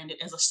 It's branded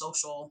as a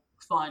social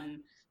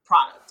fun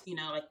product. You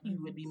know, like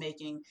you would be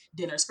making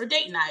dinners for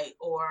date night,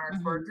 or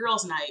for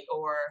girls night,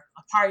 or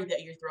a party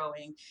that you're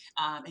throwing,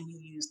 and you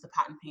use the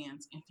pot and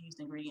pans infused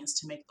ingredients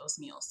to make those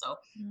meals. So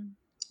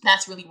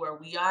that's really where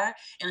we are.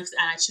 And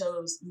I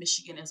chose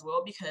Michigan as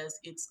well because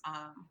it's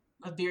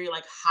a very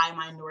like high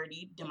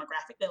minority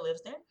demographic that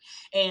lives there.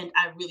 And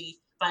I really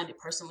find it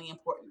personally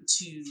important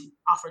to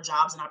offer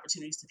jobs and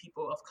opportunities to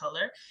people of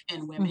color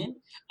and women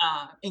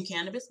in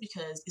cannabis,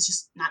 because it's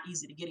just not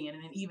easy to get in.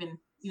 And even,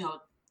 you know,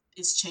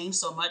 it's changed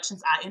so much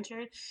since I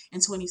entered in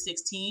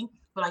 2016,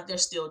 but like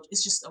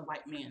it's just a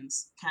white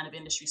man's kind of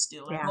industry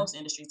still, like most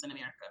industries in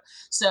America.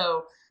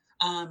 So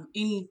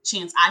any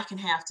chance I can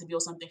have to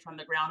build something from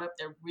the ground up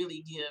that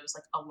really gives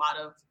like a lot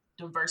of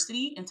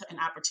diversity and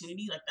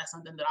opportunity, like that's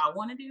something that I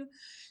want to do.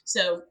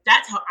 So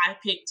that's how I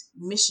picked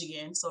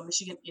Michigan. So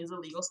Michigan is a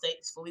legal state,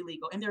 it's fully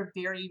legal, and they're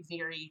very,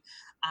 very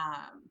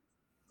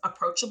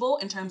approachable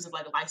in terms of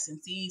like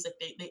licensees. Like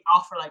they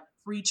offer like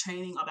free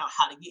training about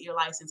how to get your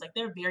license. Like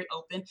they're very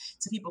open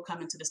to people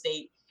coming to the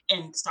state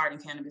and starting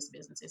cannabis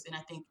businesses. And I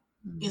think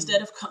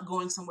instead of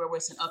going somewhere where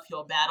it's an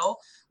uphill battle,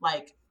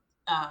 like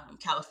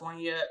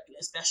California,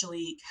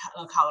 especially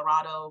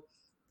Colorado,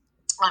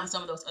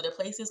 some of those other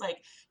places, like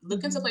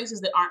look into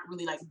places that aren't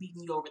really like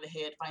beating you over the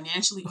head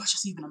financially or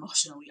just even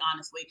emotionally,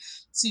 honestly,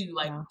 to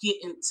like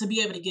to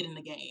be able to get in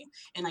the game.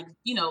 And like,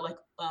 you know, like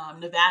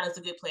Nevada's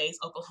a good place,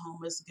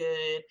 Oklahoma's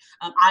good.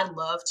 I'd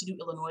love to do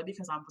Illinois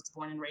because I was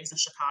born and raised in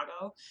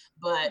Chicago,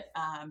 but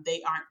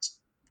they aren't.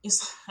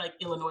 It's like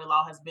Illinois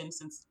law has been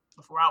since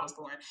before I was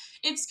born.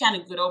 It's kind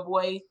of good old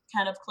boy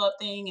kind of club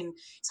thing, and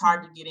it's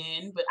hard to get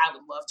in, but I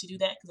would love to do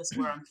that because that's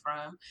where I'm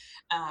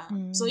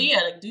from. So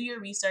yeah, like do your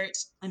research,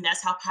 and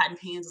that's how Pot and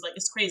Pans is. Like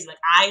it's crazy. Like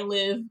I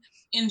live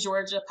in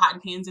Georgia, Pot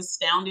and Pans is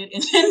founded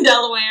in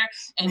Delaware,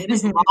 and it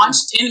is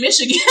launched in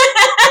Michigan.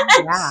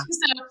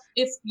 So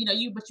it's, you know,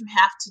 but you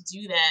have to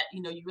do that.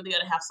 You know, you really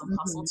got to have some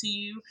hustle to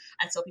you.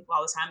 I tell people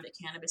all the time that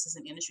cannabis is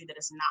an industry that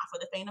is not for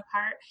the faint of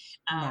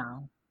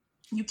heart.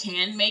 You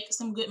can make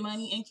some good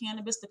money in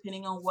cannabis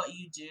depending on what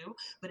you do,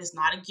 but it's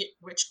not a get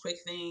rich quick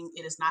thing.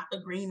 It is not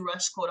the green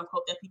rush, quote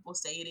unquote, that people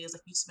say it is.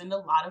 Like you spend a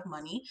lot of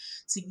money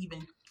to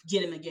even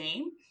get in the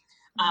game.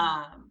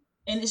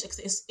 And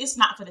it's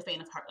not for the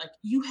faint of heart. Like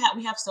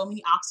we have so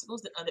many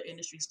obstacles that other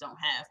industries don't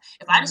have.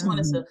 If I just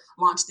wanted to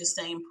launch this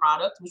same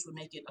product, which would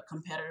make it a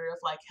competitor of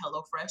like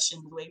HelloFresh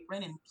and Blue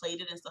Apron and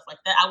Plated and stuff like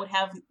that, I would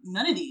have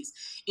none of these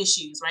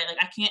issues, right?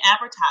 Like I can't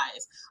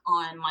advertise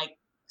on like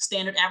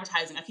standard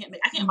advertising. I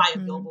can't buy a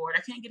billboard.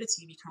 I can't get a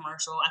TV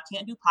commercial. I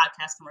can't do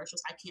podcast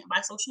commercials. I can't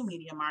buy social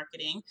media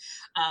marketing.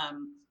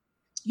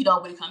 You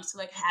know, when it comes to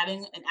like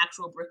having an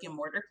actual brick and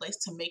mortar place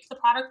to make the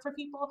product for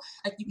people,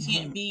 like you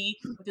can't be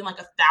within like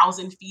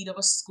 1,000 feet of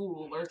a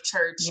school or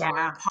church or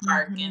a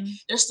park. And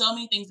there's so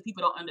many things that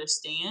people don't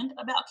understand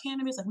about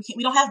cannabis. Like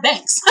we don't have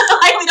banks.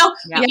 Like we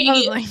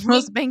don't.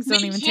 Most banks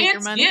don't even take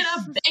your money. Get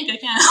a bank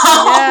account.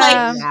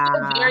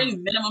 The very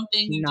minimum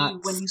thing you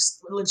do when you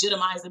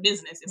legitimize a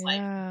business is like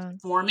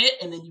form it,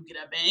 and then you get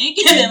a bank,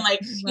 and then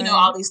like you know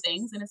all these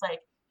things, and it's like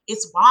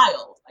it's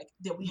wild, like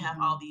that we have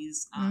all Mhm.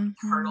 these Mhm.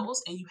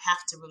 hurdles, and you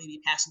have to really be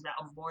passionate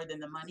about more than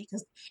the money.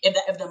 Because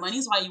if the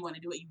money's why you want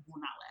to do it, you will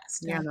not last.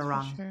 You're in the That's for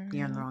wrong. sure.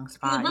 You're in the Yeah. wrong It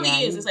spot. really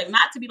Yeah. is. It's like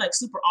not to be like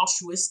super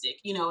altruistic,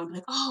 and be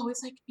like, oh,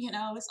 it's like,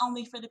 it's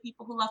only for the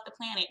people who love the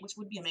planet, which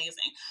would be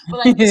amazing.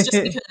 But like, it's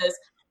just because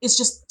it's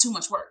just too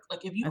much work.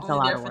 Like if you It's a only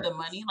lot there of for work. the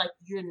money, like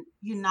you're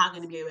not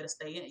going to be able to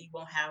stay in it. You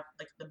won't have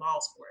like the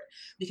balls for it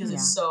because Yeah.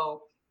 it's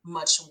so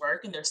much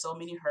work and there's so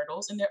many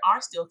hurdles, and there are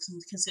still some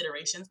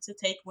considerations to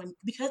take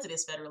because it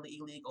is federally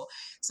illegal.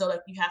 So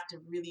like you have to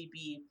really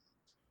be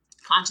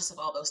conscious of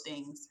all those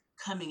things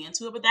coming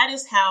into it. But that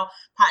is how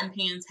Pot and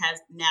Pans has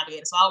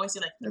navigated. So I always say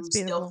like That's through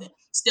stealth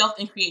beautiful.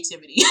 and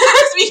creativity.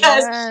 It's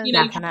because Yes. you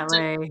have to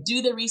Definitely.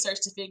 do the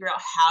research to figure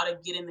out how to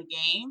get in the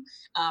game.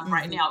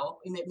 Right Mhm. now,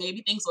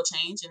 maybe things will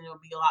change and it'll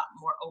be a lot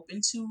more open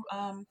to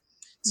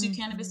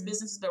cannabis Mhm.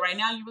 businesses. But right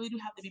now, you really do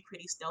have to be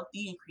pretty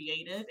stealthy and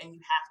creative, and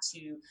you have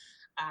to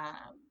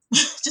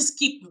just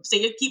keep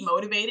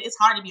motivated. It's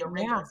hard to be a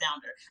regular Yeah.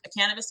 founder. A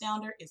cannabis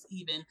founder is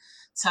even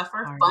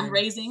tougher. Harder.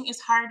 Fundraising is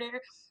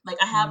harder.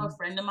 Like I have a Mm.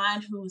 friend of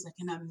mine who's like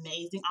an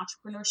amazing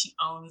entrepreneur. She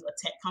owns a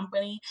tech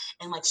company,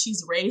 and like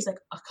she's raised like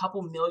a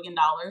couple $1 million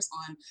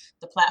on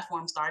the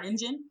platform Start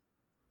Engine,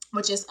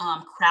 which is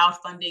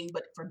crowdfunding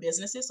but for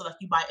businesses. So like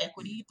you buy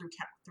equity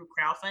through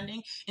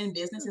crowdfunding in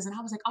businesses. And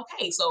I was like,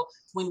 okay, so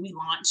when we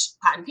launch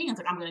Pot and Pans,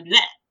 like I'm gonna do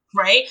that,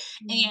 right?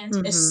 And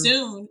as Mhm.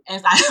 soon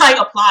as I like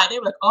applied, they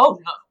were like, oh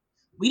no,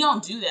 we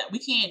don't do that. We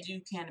can't do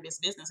cannabis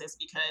businesses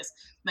because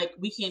like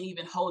we can't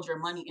even hold your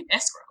money in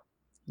escrow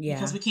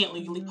because Yeah. we can't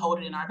legally hold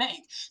it in our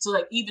bank. So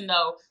like even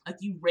though like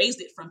you raised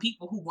it from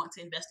people who want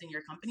to invest in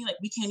your company, like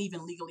we can't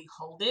even legally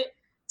hold it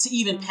to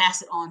even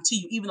pass it on to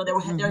you, even though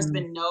there's Mhm.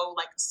 been no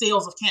like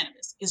sales of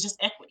cannabis. It's just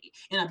equity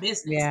in a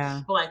business.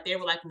 Yeah. But like they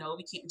were like, no,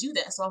 we can't do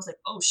that. So I was like,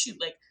 oh shoot,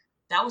 like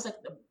that was like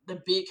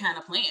the big kind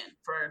of plan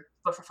for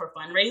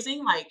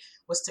fundraising, like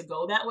was to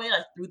go that way,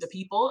 like through the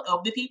people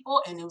of the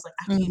people. And it was like,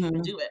 I can't even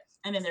Mhm. do it.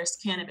 And then there's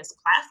cannabis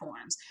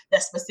platforms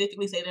that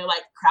specifically say they're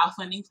like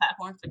crowdfunding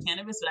platforms for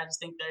cannabis, but I just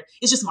think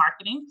it's just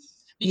marketing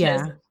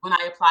because Yeah. when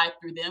I applied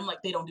through them,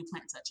 like they don't do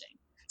plant touching.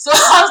 So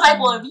I was like,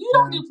 well, if you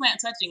don't Yeah. do plant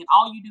touching and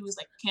all you do is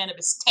like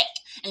cannabis tech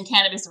and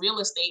cannabis real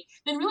estate,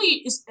 then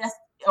really that's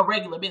a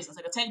regular business.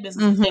 Like a tech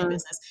business is a tech Mhm.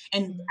 business.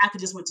 And I could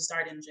just went to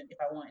Start Engine if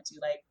I wanted to.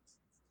 Like,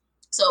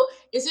 so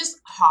it's just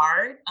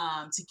hard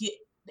to get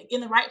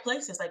in the right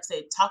places. Like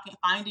say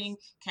finding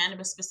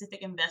cannabis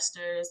specific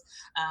investors,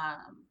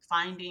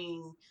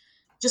 finding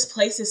just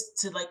places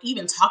to like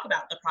even talk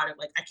about the product.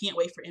 Like I can't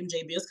wait for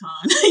MJ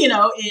BizCon,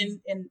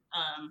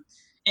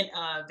 in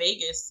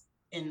Vegas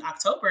in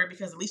October,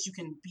 because at least you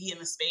can be in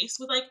the space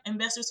with like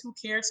investors who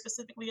care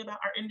specifically about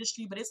our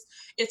industry. But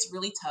it's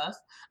really tough.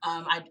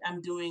 I'm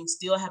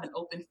still have an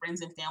open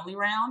friends and family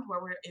round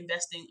where we're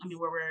investing. I mean,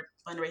 where we're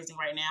fundraising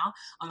right now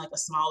on like a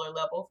smaller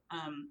level.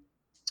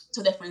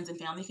 So that friends and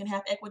family can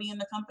have equity in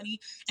the company.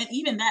 And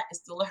even that is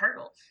still a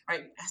hurdle,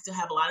 right? I still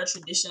have a lot of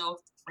traditional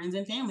friends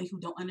and family who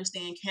don't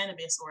understand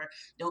cannabis or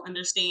don't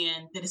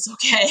understand that it's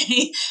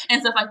okay and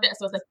stuff like that.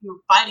 So it's like you're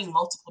fighting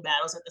multiple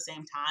battles at the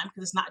same time,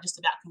 because it's not just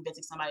about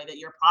convincing somebody that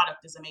your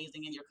product is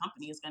amazing and your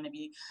company is going to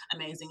be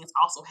amazing. It's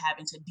also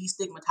having to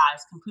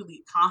destigmatize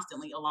completely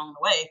constantly along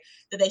the way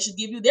that they should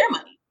give you their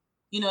money.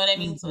 You know what I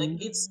mean? So like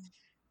Mhm.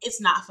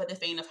 it's not for the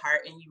faint of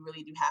heart, and you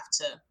really do have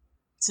to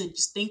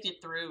just think it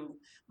through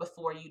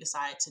before you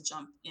decide to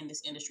jump in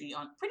this industry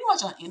on pretty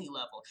much on any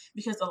level,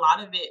 because a lot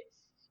of it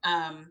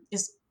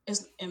is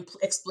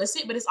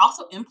explicit, but it's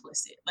also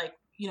implicit. Like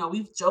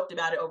we've joked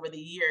about it over the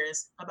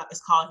years about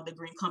it's called the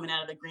green coming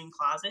out of the green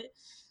closet.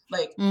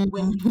 Like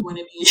when you Mhm. want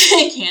to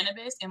be in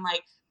cannabis, and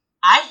like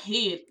I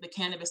hid the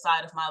cannabis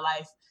side of my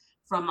life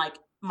from like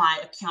my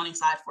accounting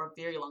side for a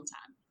very long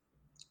time.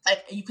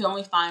 Like you could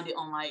only find it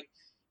on like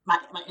my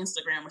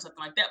Instagram or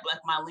something like that. But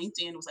like my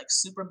LinkedIn was like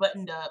super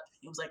buttoned up.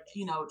 It was like,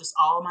 just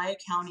all my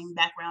accounting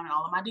background and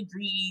all of my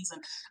degrees.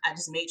 And I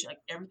just made sure like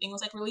everything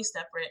was like really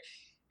separate.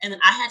 And then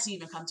I had to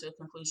even come to a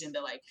conclusion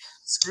that like,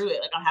 screw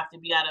it. Like I have to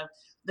be out of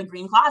the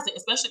green closet,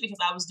 especially because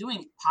I was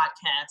doing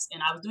podcasts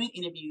and I was doing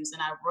interviews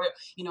and I've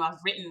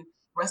written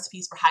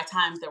recipes for High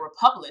Times that were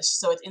published.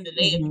 So at the end of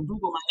the day, if you Mhm.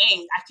 Google my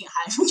name, I can't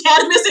hide from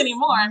cannabis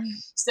anymore. Mhm.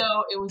 So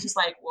it was just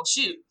like, well,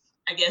 shoot,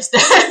 I guess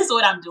that's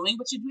what I'm doing.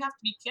 But you do have to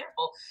be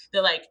careful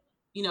that like,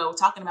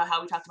 talking about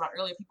how we talked about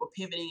earlier, people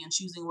pivoting and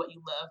choosing what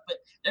you love, but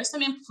there's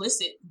some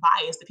implicit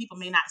bias that people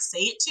may not say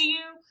it to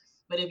you.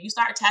 But if you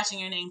start attaching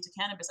your name to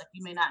cannabis, like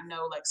you may not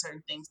know like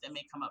certain things that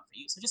may come up for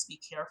you. So just be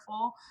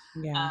careful.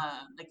 Yeah.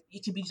 Like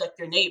it could be like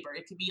your neighbor,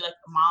 it could be like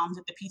moms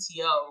at the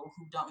PTO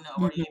who don't know,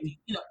 or if Mhm.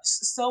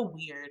 it's so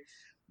weird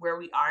where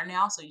we are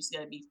now. So you just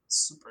got to be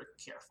super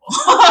careful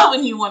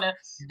when you want to,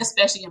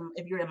 especially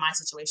if you're in my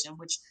situation,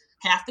 which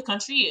half the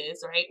country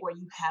is, right, where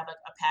you have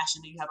like a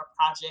passion, or you have a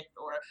project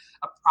or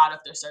a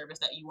product or service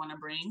that you want to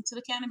bring to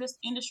the cannabis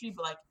industry,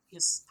 but like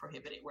it's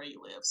prohibited where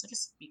you live. So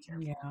just be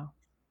careful. Yeah.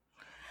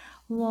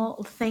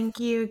 Well, thank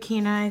you,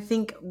 Kina. I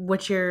think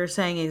what you're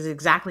saying is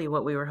exactly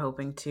what we were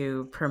hoping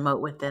to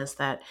promote with this,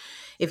 that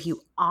if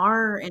you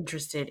are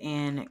interested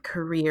in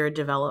career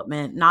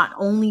development, not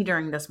only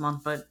during this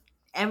month, but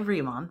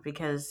every month,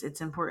 because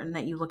it's important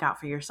that you look out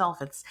for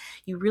yourself. It's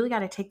you really got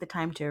to take the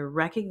time to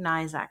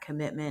recognize that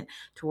commitment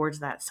towards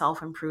that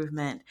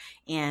self-improvement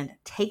and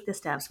take the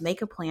steps,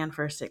 make a plan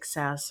for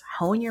success,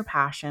 hone your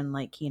passion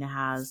like Kina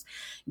has,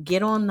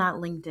 get on that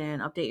LinkedIn,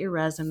 update your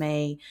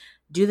resume,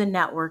 do the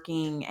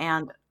networking.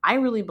 And I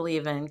really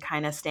believe in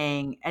kind of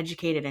staying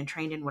educated and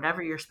trained in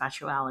whatever your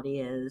specialty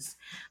is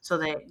so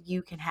that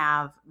you can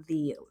have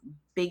the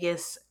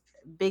biggest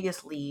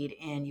biggest lead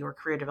in your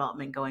career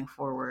development going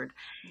forward,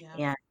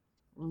 Yeah. and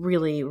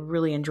really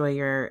really enjoy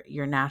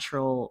your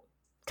natural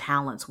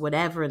talents,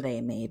 whatever they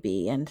may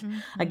be.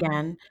 And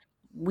again,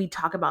 we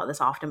talk about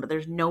this often, but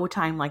there's no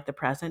time like the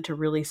present to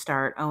really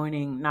start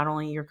owning not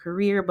only your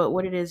career but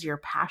what it is you're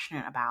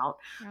passionate about.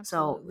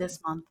 So Absolutely. this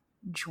month,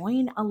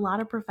 join a lot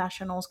of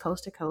professionals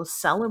coast to coast,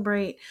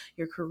 celebrate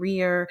your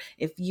career.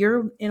 If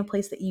you're in a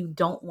place that you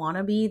don't want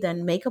to be,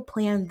 then make a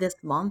plan this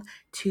month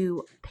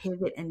to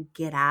pivot and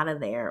get out of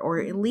there, or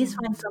at least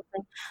find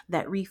something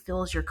that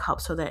refills your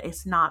cup so that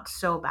it's not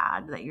so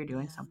bad that you're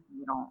doing Yeah. something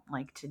you don't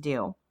like to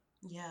do.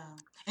 Yeah.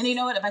 And you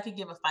know what? If I could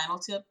give a final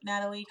tip,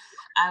 Natalie,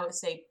 I would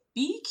say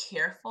be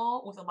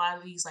careful with a lot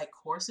of these like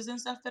courses and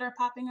stuff that are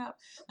popping up.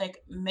 Like,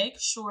 make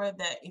sure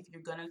that if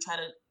you're going to try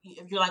to,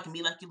 if you're like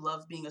me, like you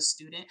love being a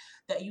student,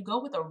 that you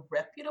go with a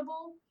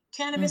reputable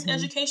cannabis Mm-hmm.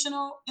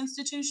 educational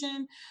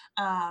institution.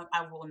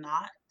 I will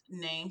not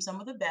name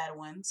some of the bad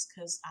ones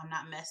because I'm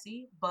not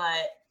messy,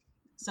 but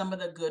some of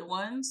the good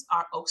ones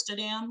are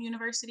Oaksterdam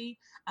University.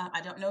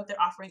 I don't know if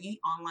they're offering any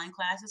online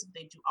classes, but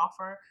they do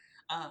offer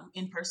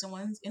in-person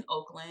ones in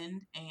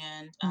Oakland,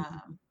 and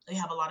Mm-hmm. they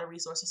have a lot of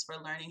resources for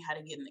learning how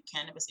to get in the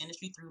cannabis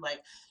industry through like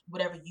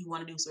whatever you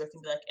want to do. So it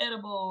can be like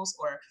edibles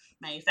or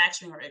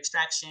manufacturing or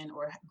extraction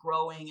or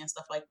growing and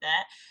stuff like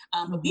that.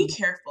 But be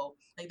Mm-hmm. careful.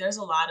 Like there's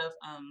a lot of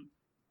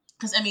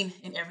because I mean,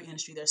 in every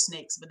industry there's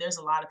snakes, but there's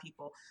a lot of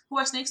people who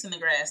are snakes in the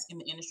grass in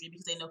the industry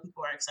because they know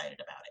people are excited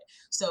about it.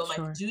 So, like,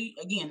 Sure.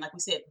 again, like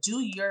we said, do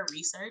your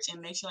research and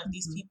make sure like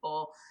these Mm-hmm.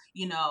 people,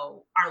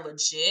 are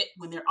legit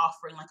when they're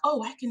offering like,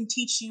 oh, I can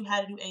teach you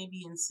how to do A,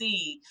 B, and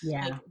C.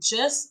 Like, Yeah.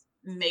 just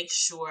make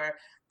sure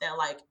that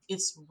like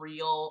it's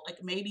real. Like,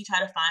 maybe try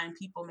to find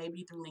people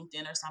maybe through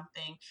LinkedIn or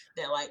something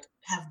that like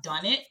have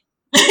done it.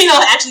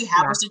 Actually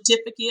have Yeah. a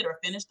certificate or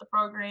finish the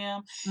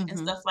program and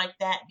Mm-hmm. stuff like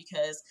that,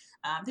 because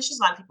there's just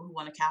a lot of people who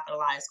want to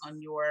capitalize on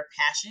your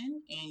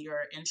passion and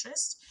your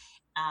interest,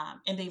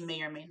 and they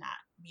may or may not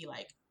be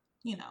like,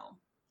 you know,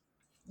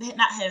 they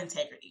not have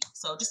integrity.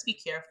 So just be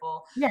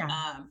careful. Yeah.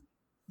 Um,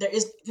 there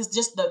is, because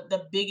just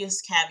the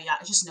biggest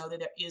caveat is just know that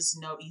there is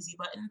no easy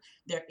button.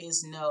 There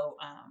is no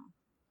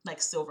like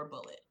silver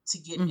bullet to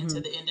get into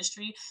Mm-hmm. the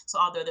industry. So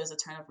although there's a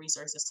ton of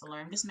resources to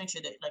learn, just make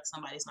sure that like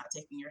somebody's not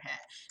taking your hat.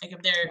 Like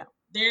if Yeah.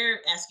 they're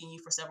asking you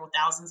for several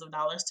thousands of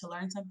dollars to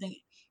learn something,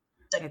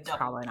 like It's double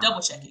probably double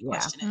not. check it, Yeah.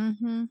 question it.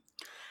 Mm-hmm.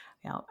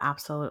 Yeah,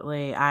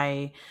 absolutely.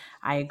 I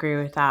agree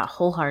with that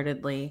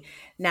wholeheartedly.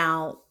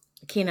 Now,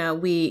 Kina,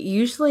 we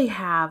usually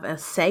have a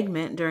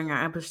segment during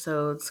our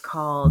episodes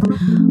called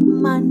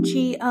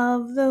Munchie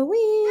of the Yes,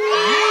 Week.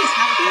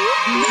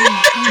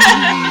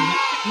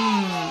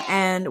 how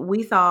And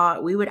we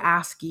thought we would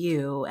ask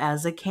you,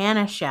 as a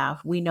Canna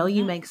chef, we know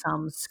you Mhm. make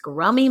some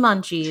scrummy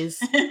munchies.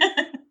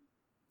 Mhm.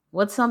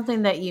 What's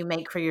something that you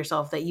make for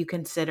yourself that you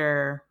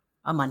consider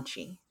a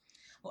munchie?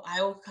 Well,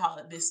 I will call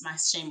it this my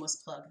shameless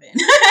plug then,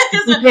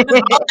 because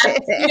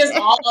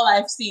all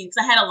I've seen. Because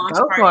I had a launch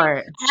Go party. for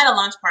it. I had a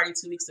launch party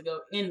 2 weeks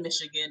ago in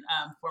Michigan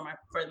for my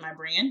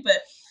brand,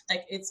 but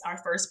like it's our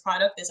first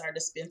product is our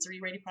dispensary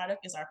ready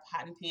product is our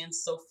pot and pan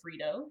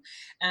Sofrito.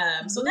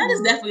 So that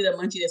is Ooh. definitely the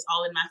munchie that's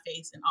all in my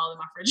face and all in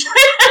my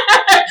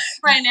refrigerator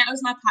right now.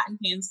 Is my pot and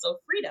pan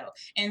Sofrito,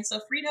 and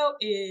Sofrito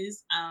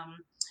is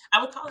I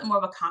would call it more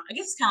of I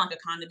guess it's kind of like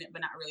a condiment,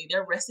 but not really.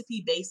 They're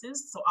recipe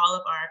bases, so all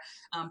of our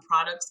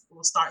products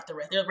will start they're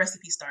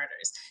recipe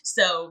starters.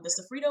 So the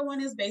Sofrito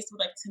one is based with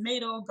like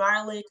tomato,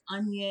 garlic,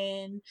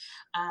 onion,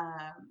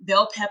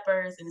 bell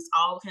peppers, and it's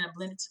all kind of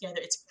blended together.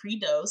 It's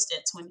pre-dosed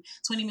at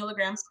 20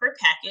 milligrams per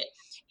packet,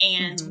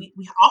 and Mm-hmm.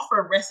 we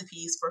offer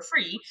recipes for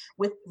free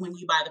with when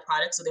you buy the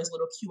product. So there's a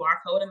little QR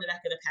code on the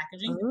back of the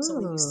packaging. So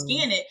when you Ooh.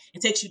 scan it,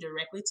 it takes you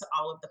directly to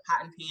all of the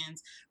pot and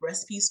pans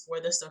recipes for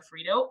the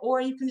Sofrito,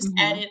 or you can just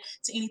add Mm-hmm. it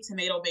to any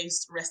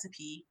tomato-based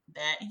recipe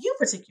that you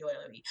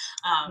particularly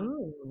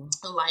Ooh.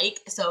 like.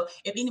 So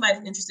if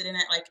anybody's interested in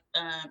it, like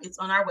it's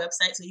on our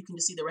website, so you can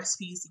just see the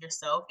recipes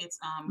yourself. It's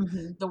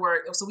Mm-hmm. the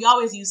word, so we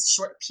always use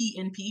short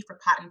PNP for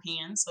pot and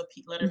pan, so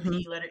letter Mm-hmm.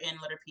 P, letter N,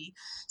 letter P.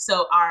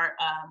 So our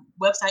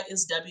website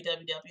is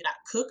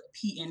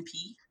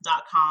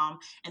www.cookpnp.com,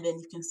 and then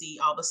you can see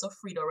all the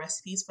Sofrito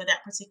recipes for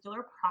that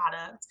particular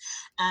product.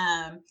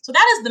 So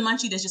that is the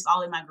munchie that's just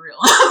all in my grill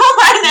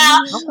right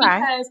now, Okay.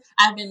 because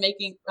I've been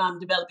making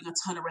developing a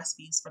ton of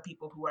recipes for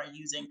people who are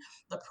using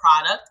the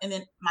product. And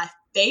then my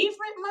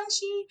favorite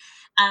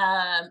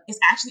munchie is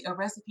actually a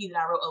recipe that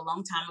I wrote a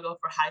long time ago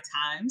for High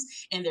Times,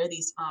 and they're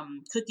these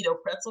cookie dough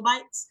pretzel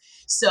bites.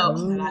 So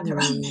oh my god, they're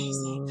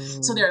amazing.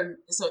 So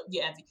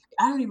yeah,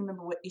 I don't even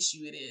remember what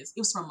issue it is.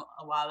 It was from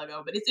a while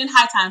ago, but it's in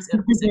High Times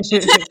edible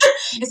section.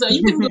 And so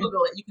you can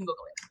Google it.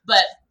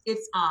 But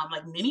it's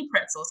like mini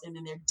pretzels, and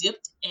then they're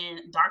dipped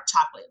in dark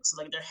chocolate.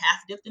 So like they're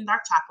half dipped in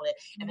dark chocolate,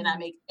 and then I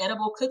make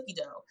edible cookie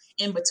dough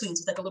in between.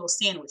 So it's like a little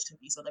sandwich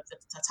cookie. So like the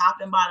top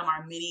and bottom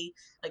are mini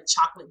like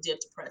chocolate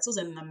dipped pretzels,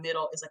 and in the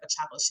middle is like a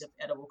chocolate chip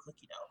edible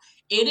cookie dough.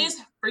 It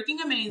is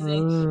freaking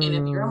amazing. And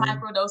if you're a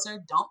microdoser,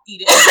 don't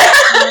eat it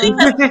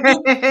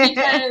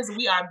because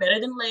we are better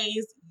than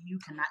Lay's. You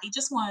cannot eat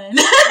just one.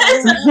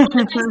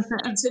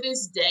 To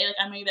this day, like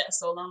I made that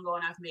so long ago,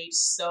 and I've made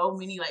so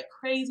many like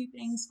crazy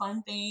things,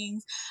 fun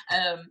things.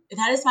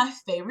 That is my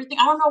favorite thing.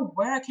 I don't know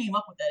where I came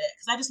up with that at,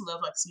 because I just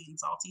love like sweet and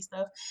salty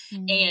stuff,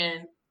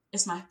 and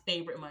it's my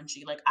favorite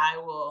munchie. Like I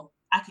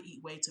could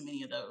eat way too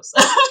many of those.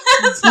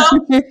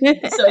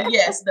 so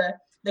yes,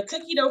 the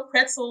cookie dough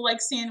pretzel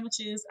like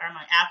sandwiches are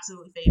my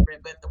absolute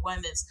favorite, but the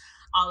one that's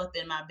all up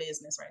in my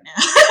business right now,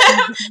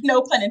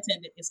 no pun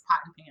intended, is pot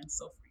and pan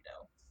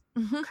Sofrito.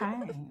 Okay.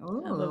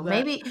 Ooh,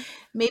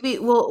 maybe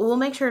we'll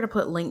make sure to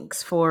put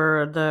links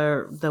for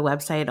the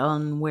website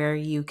on where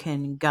you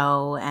can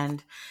go.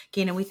 And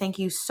Keenan, we thank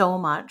you so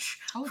much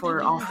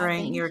for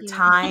offering your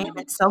time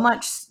and so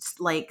much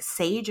like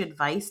sage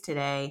advice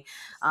today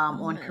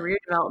on career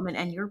development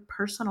and your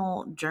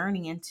personal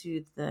journey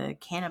into the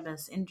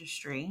cannabis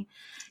industry.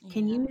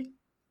 Can you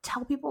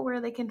tell people where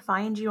they can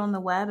find you on the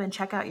web and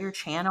check out your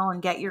channel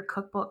and get your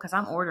cookbook? Because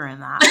I'm ordering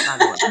that, by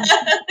the way.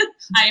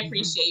 I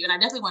appreciate you, and I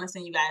definitely want to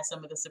send you guys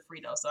some of the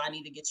Sofrito, so I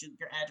need to get you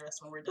your address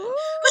when we're done,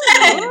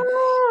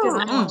 because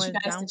I want you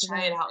guys to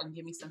try it out and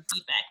give me some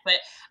feedback. But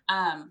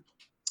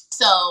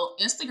so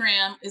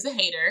Instagram is a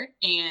hater,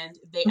 and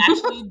they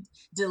actually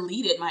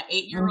deleted my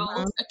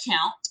 8-year-old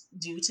account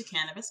due to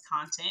cannabis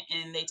content,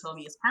 and they told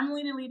me it's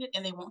permanently deleted,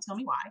 and they won't tell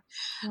me why.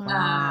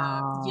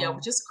 Yeah,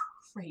 which is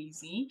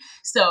crazy.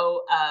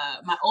 So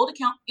my old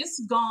account is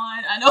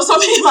gone. I know so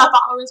many of my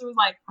followers were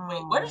like,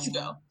 wait, where did you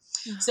go?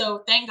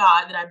 So thank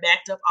God that I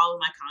backed up all of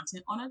my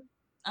content on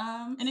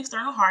an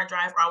external hard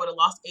drive, or I would have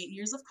lost 8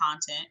 years of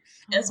content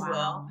as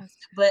well.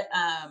 But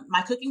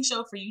my cooking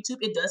show for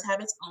YouTube, it does have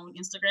its own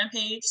Instagram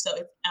page. So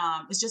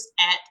it's just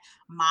at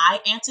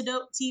My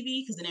Antidote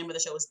TV, because the name of the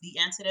show is The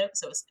Antidote.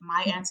 So it's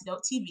My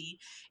Antidote TV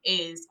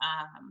is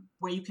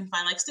where you can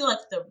find like still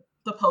like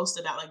the post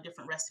about like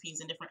different recipes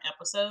and different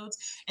episodes.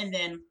 And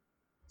then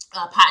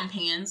Pot and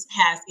Pans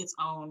has its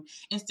own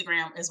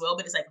Instagram as well,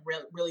 but it's like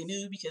really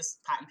new because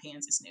Pot and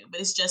Pans is new.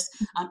 But it's just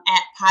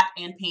at Pot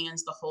and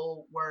Pans, the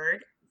whole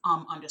word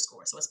 _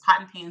 So it's Pot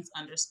and Pans _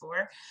 and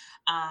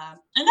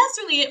that's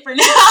really it for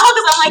now,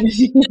 because I'm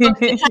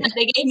like,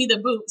 they gave me the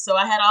boot, so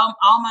I had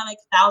all my like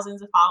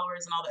thousands of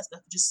followers and all that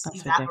stuff just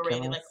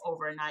evaporated like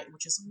overnight,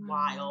 which is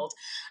wild.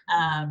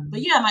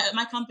 But yeah,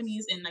 my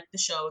companies and like the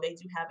show, they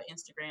do have an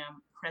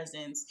Instagram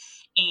presence,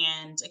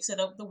 and like I said,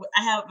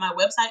 I have my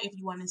website if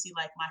you want to see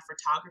like my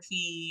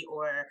photography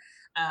or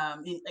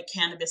like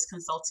cannabis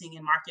consulting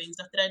and marketing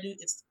stuff that I do.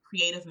 It's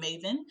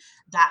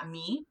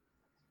creativemaven.me.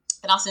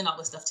 And I'll send all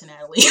this stuff to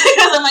Natalie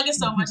because I'm like, it's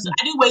so much.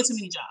 I do way too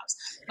many jobs,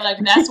 but like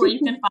that's where you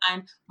can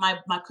find my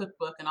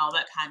cookbook and all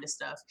that kind of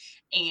stuff.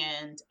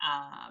 And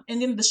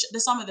then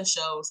some of the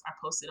shows are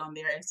posted on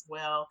there as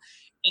well.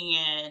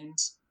 And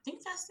I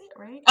think that's it,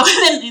 right? Oh,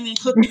 and then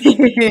Cook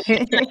PNP.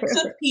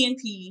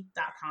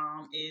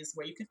 CookPNP.com is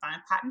where you can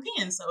find Pot and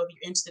Pans. So if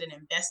you're interested in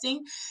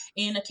investing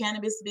in a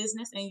cannabis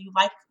business and you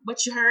like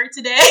what you heard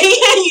today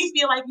and you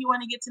feel like you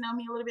want to get to know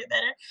me a little bit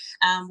better,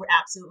 we're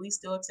absolutely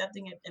still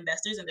accepting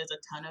investors. And there's a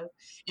ton of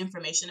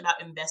information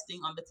about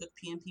investing on the Cook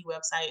PNP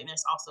website. And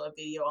there's also a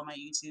video on my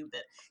YouTube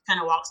that kind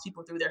of walks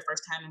people through their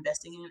first time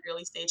investing in an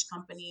early stage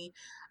company.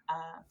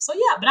 So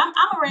yeah, but I'm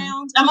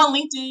around. I'm on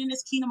LinkedIn.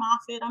 It's Keena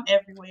Moffitt. I'm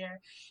everywhere.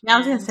 Yeah, I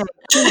was gonna say,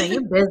 Keena,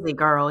 you busy,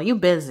 girl. You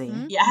busy.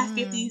 Yeah, I have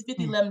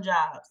 11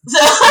 jobs. So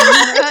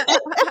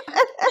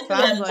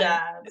 11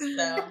 jobs.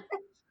 So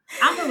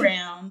I'm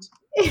around.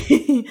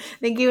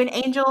 Thank you. And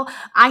Angel,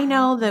 I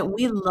know that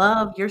we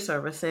love your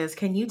services.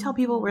 Can you tell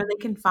people where they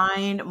can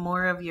find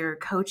more of your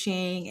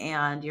coaching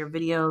and your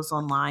videos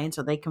online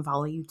so they can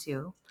follow you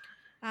too?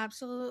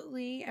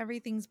 Absolutely.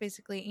 Everything's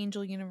basically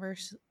Angel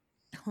Universal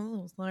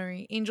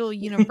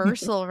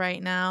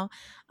right now.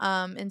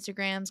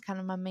 Instagram's kind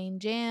of my main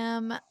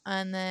jam,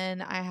 and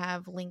then I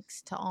have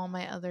links to all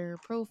my other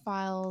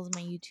profiles,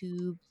 my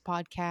YouTube,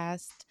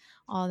 podcast,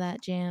 all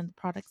that jam, the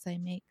products I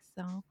make.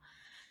 So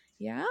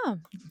yeah,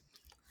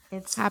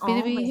 it's happy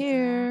to be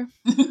here.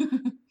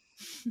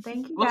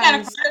 Thank you. What kind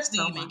of products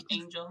do you make,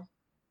 Angel?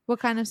 What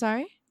kind of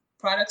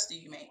products do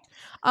you make?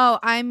 Oh,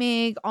 I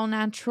make all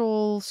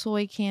natural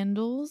soy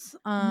candles.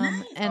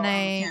 Nice. And I'm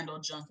a candle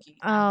junkie.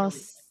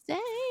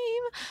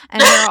 same.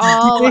 and they're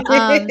all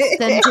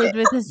scented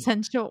with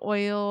essential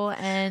oil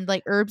and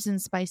like herbs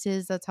and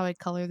spices. That's how I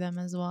color them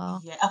as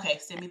well. Yeah. Okay.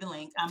 Send me the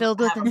link.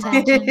 Filled I with have a problem.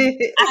 intention.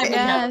 I really have a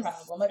Yes.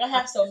 problem. Like I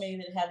have so many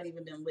that haven't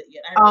even been lit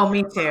yet. Oh, really me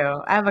have a too.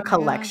 problem. I have a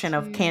collection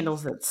of you.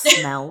 candles that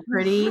smell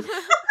pretty,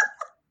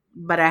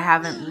 but I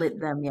haven't lit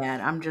them yet.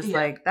 I'm just Yeah.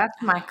 like,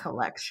 that's my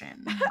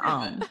collection.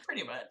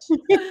 Pretty much.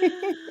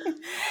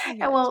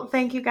 And well,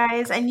 thank you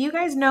guys. And you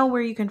guys know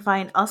where you can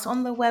find us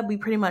on the web. We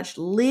pretty much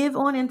live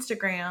on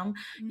Instagram.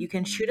 You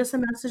can shoot us a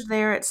message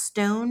there at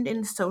Stoned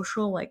in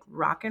Social, like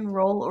rock and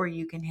roll, or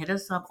you can hit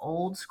us up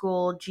old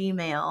school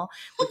Gmail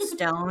with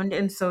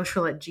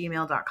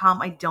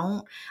stonedinsocial@gmail.com. I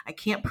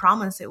can't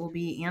promise it will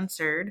be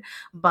answered,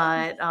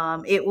 but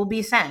it will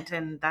be sent.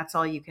 And that's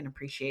all you can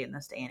appreciate in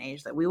this day and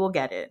age, that we will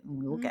get it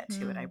and we will get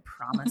to it. I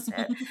promise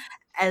it.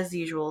 As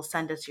usual,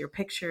 send us your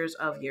pictures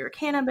of your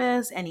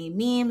cannabis, any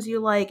memes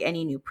you like,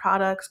 any new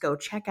products. Go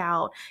check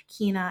out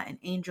Kina and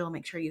Angel.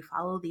 Make sure you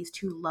follow these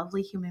two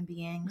lovely human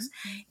beings.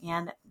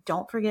 And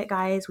don't forget,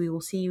 guys, we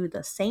will see you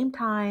the same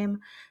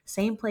time,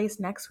 same place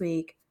next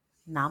week.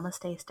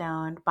 Namaste,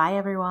 Stoned. Bye,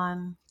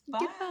 everyone. Bye.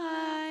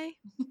 Goodbye.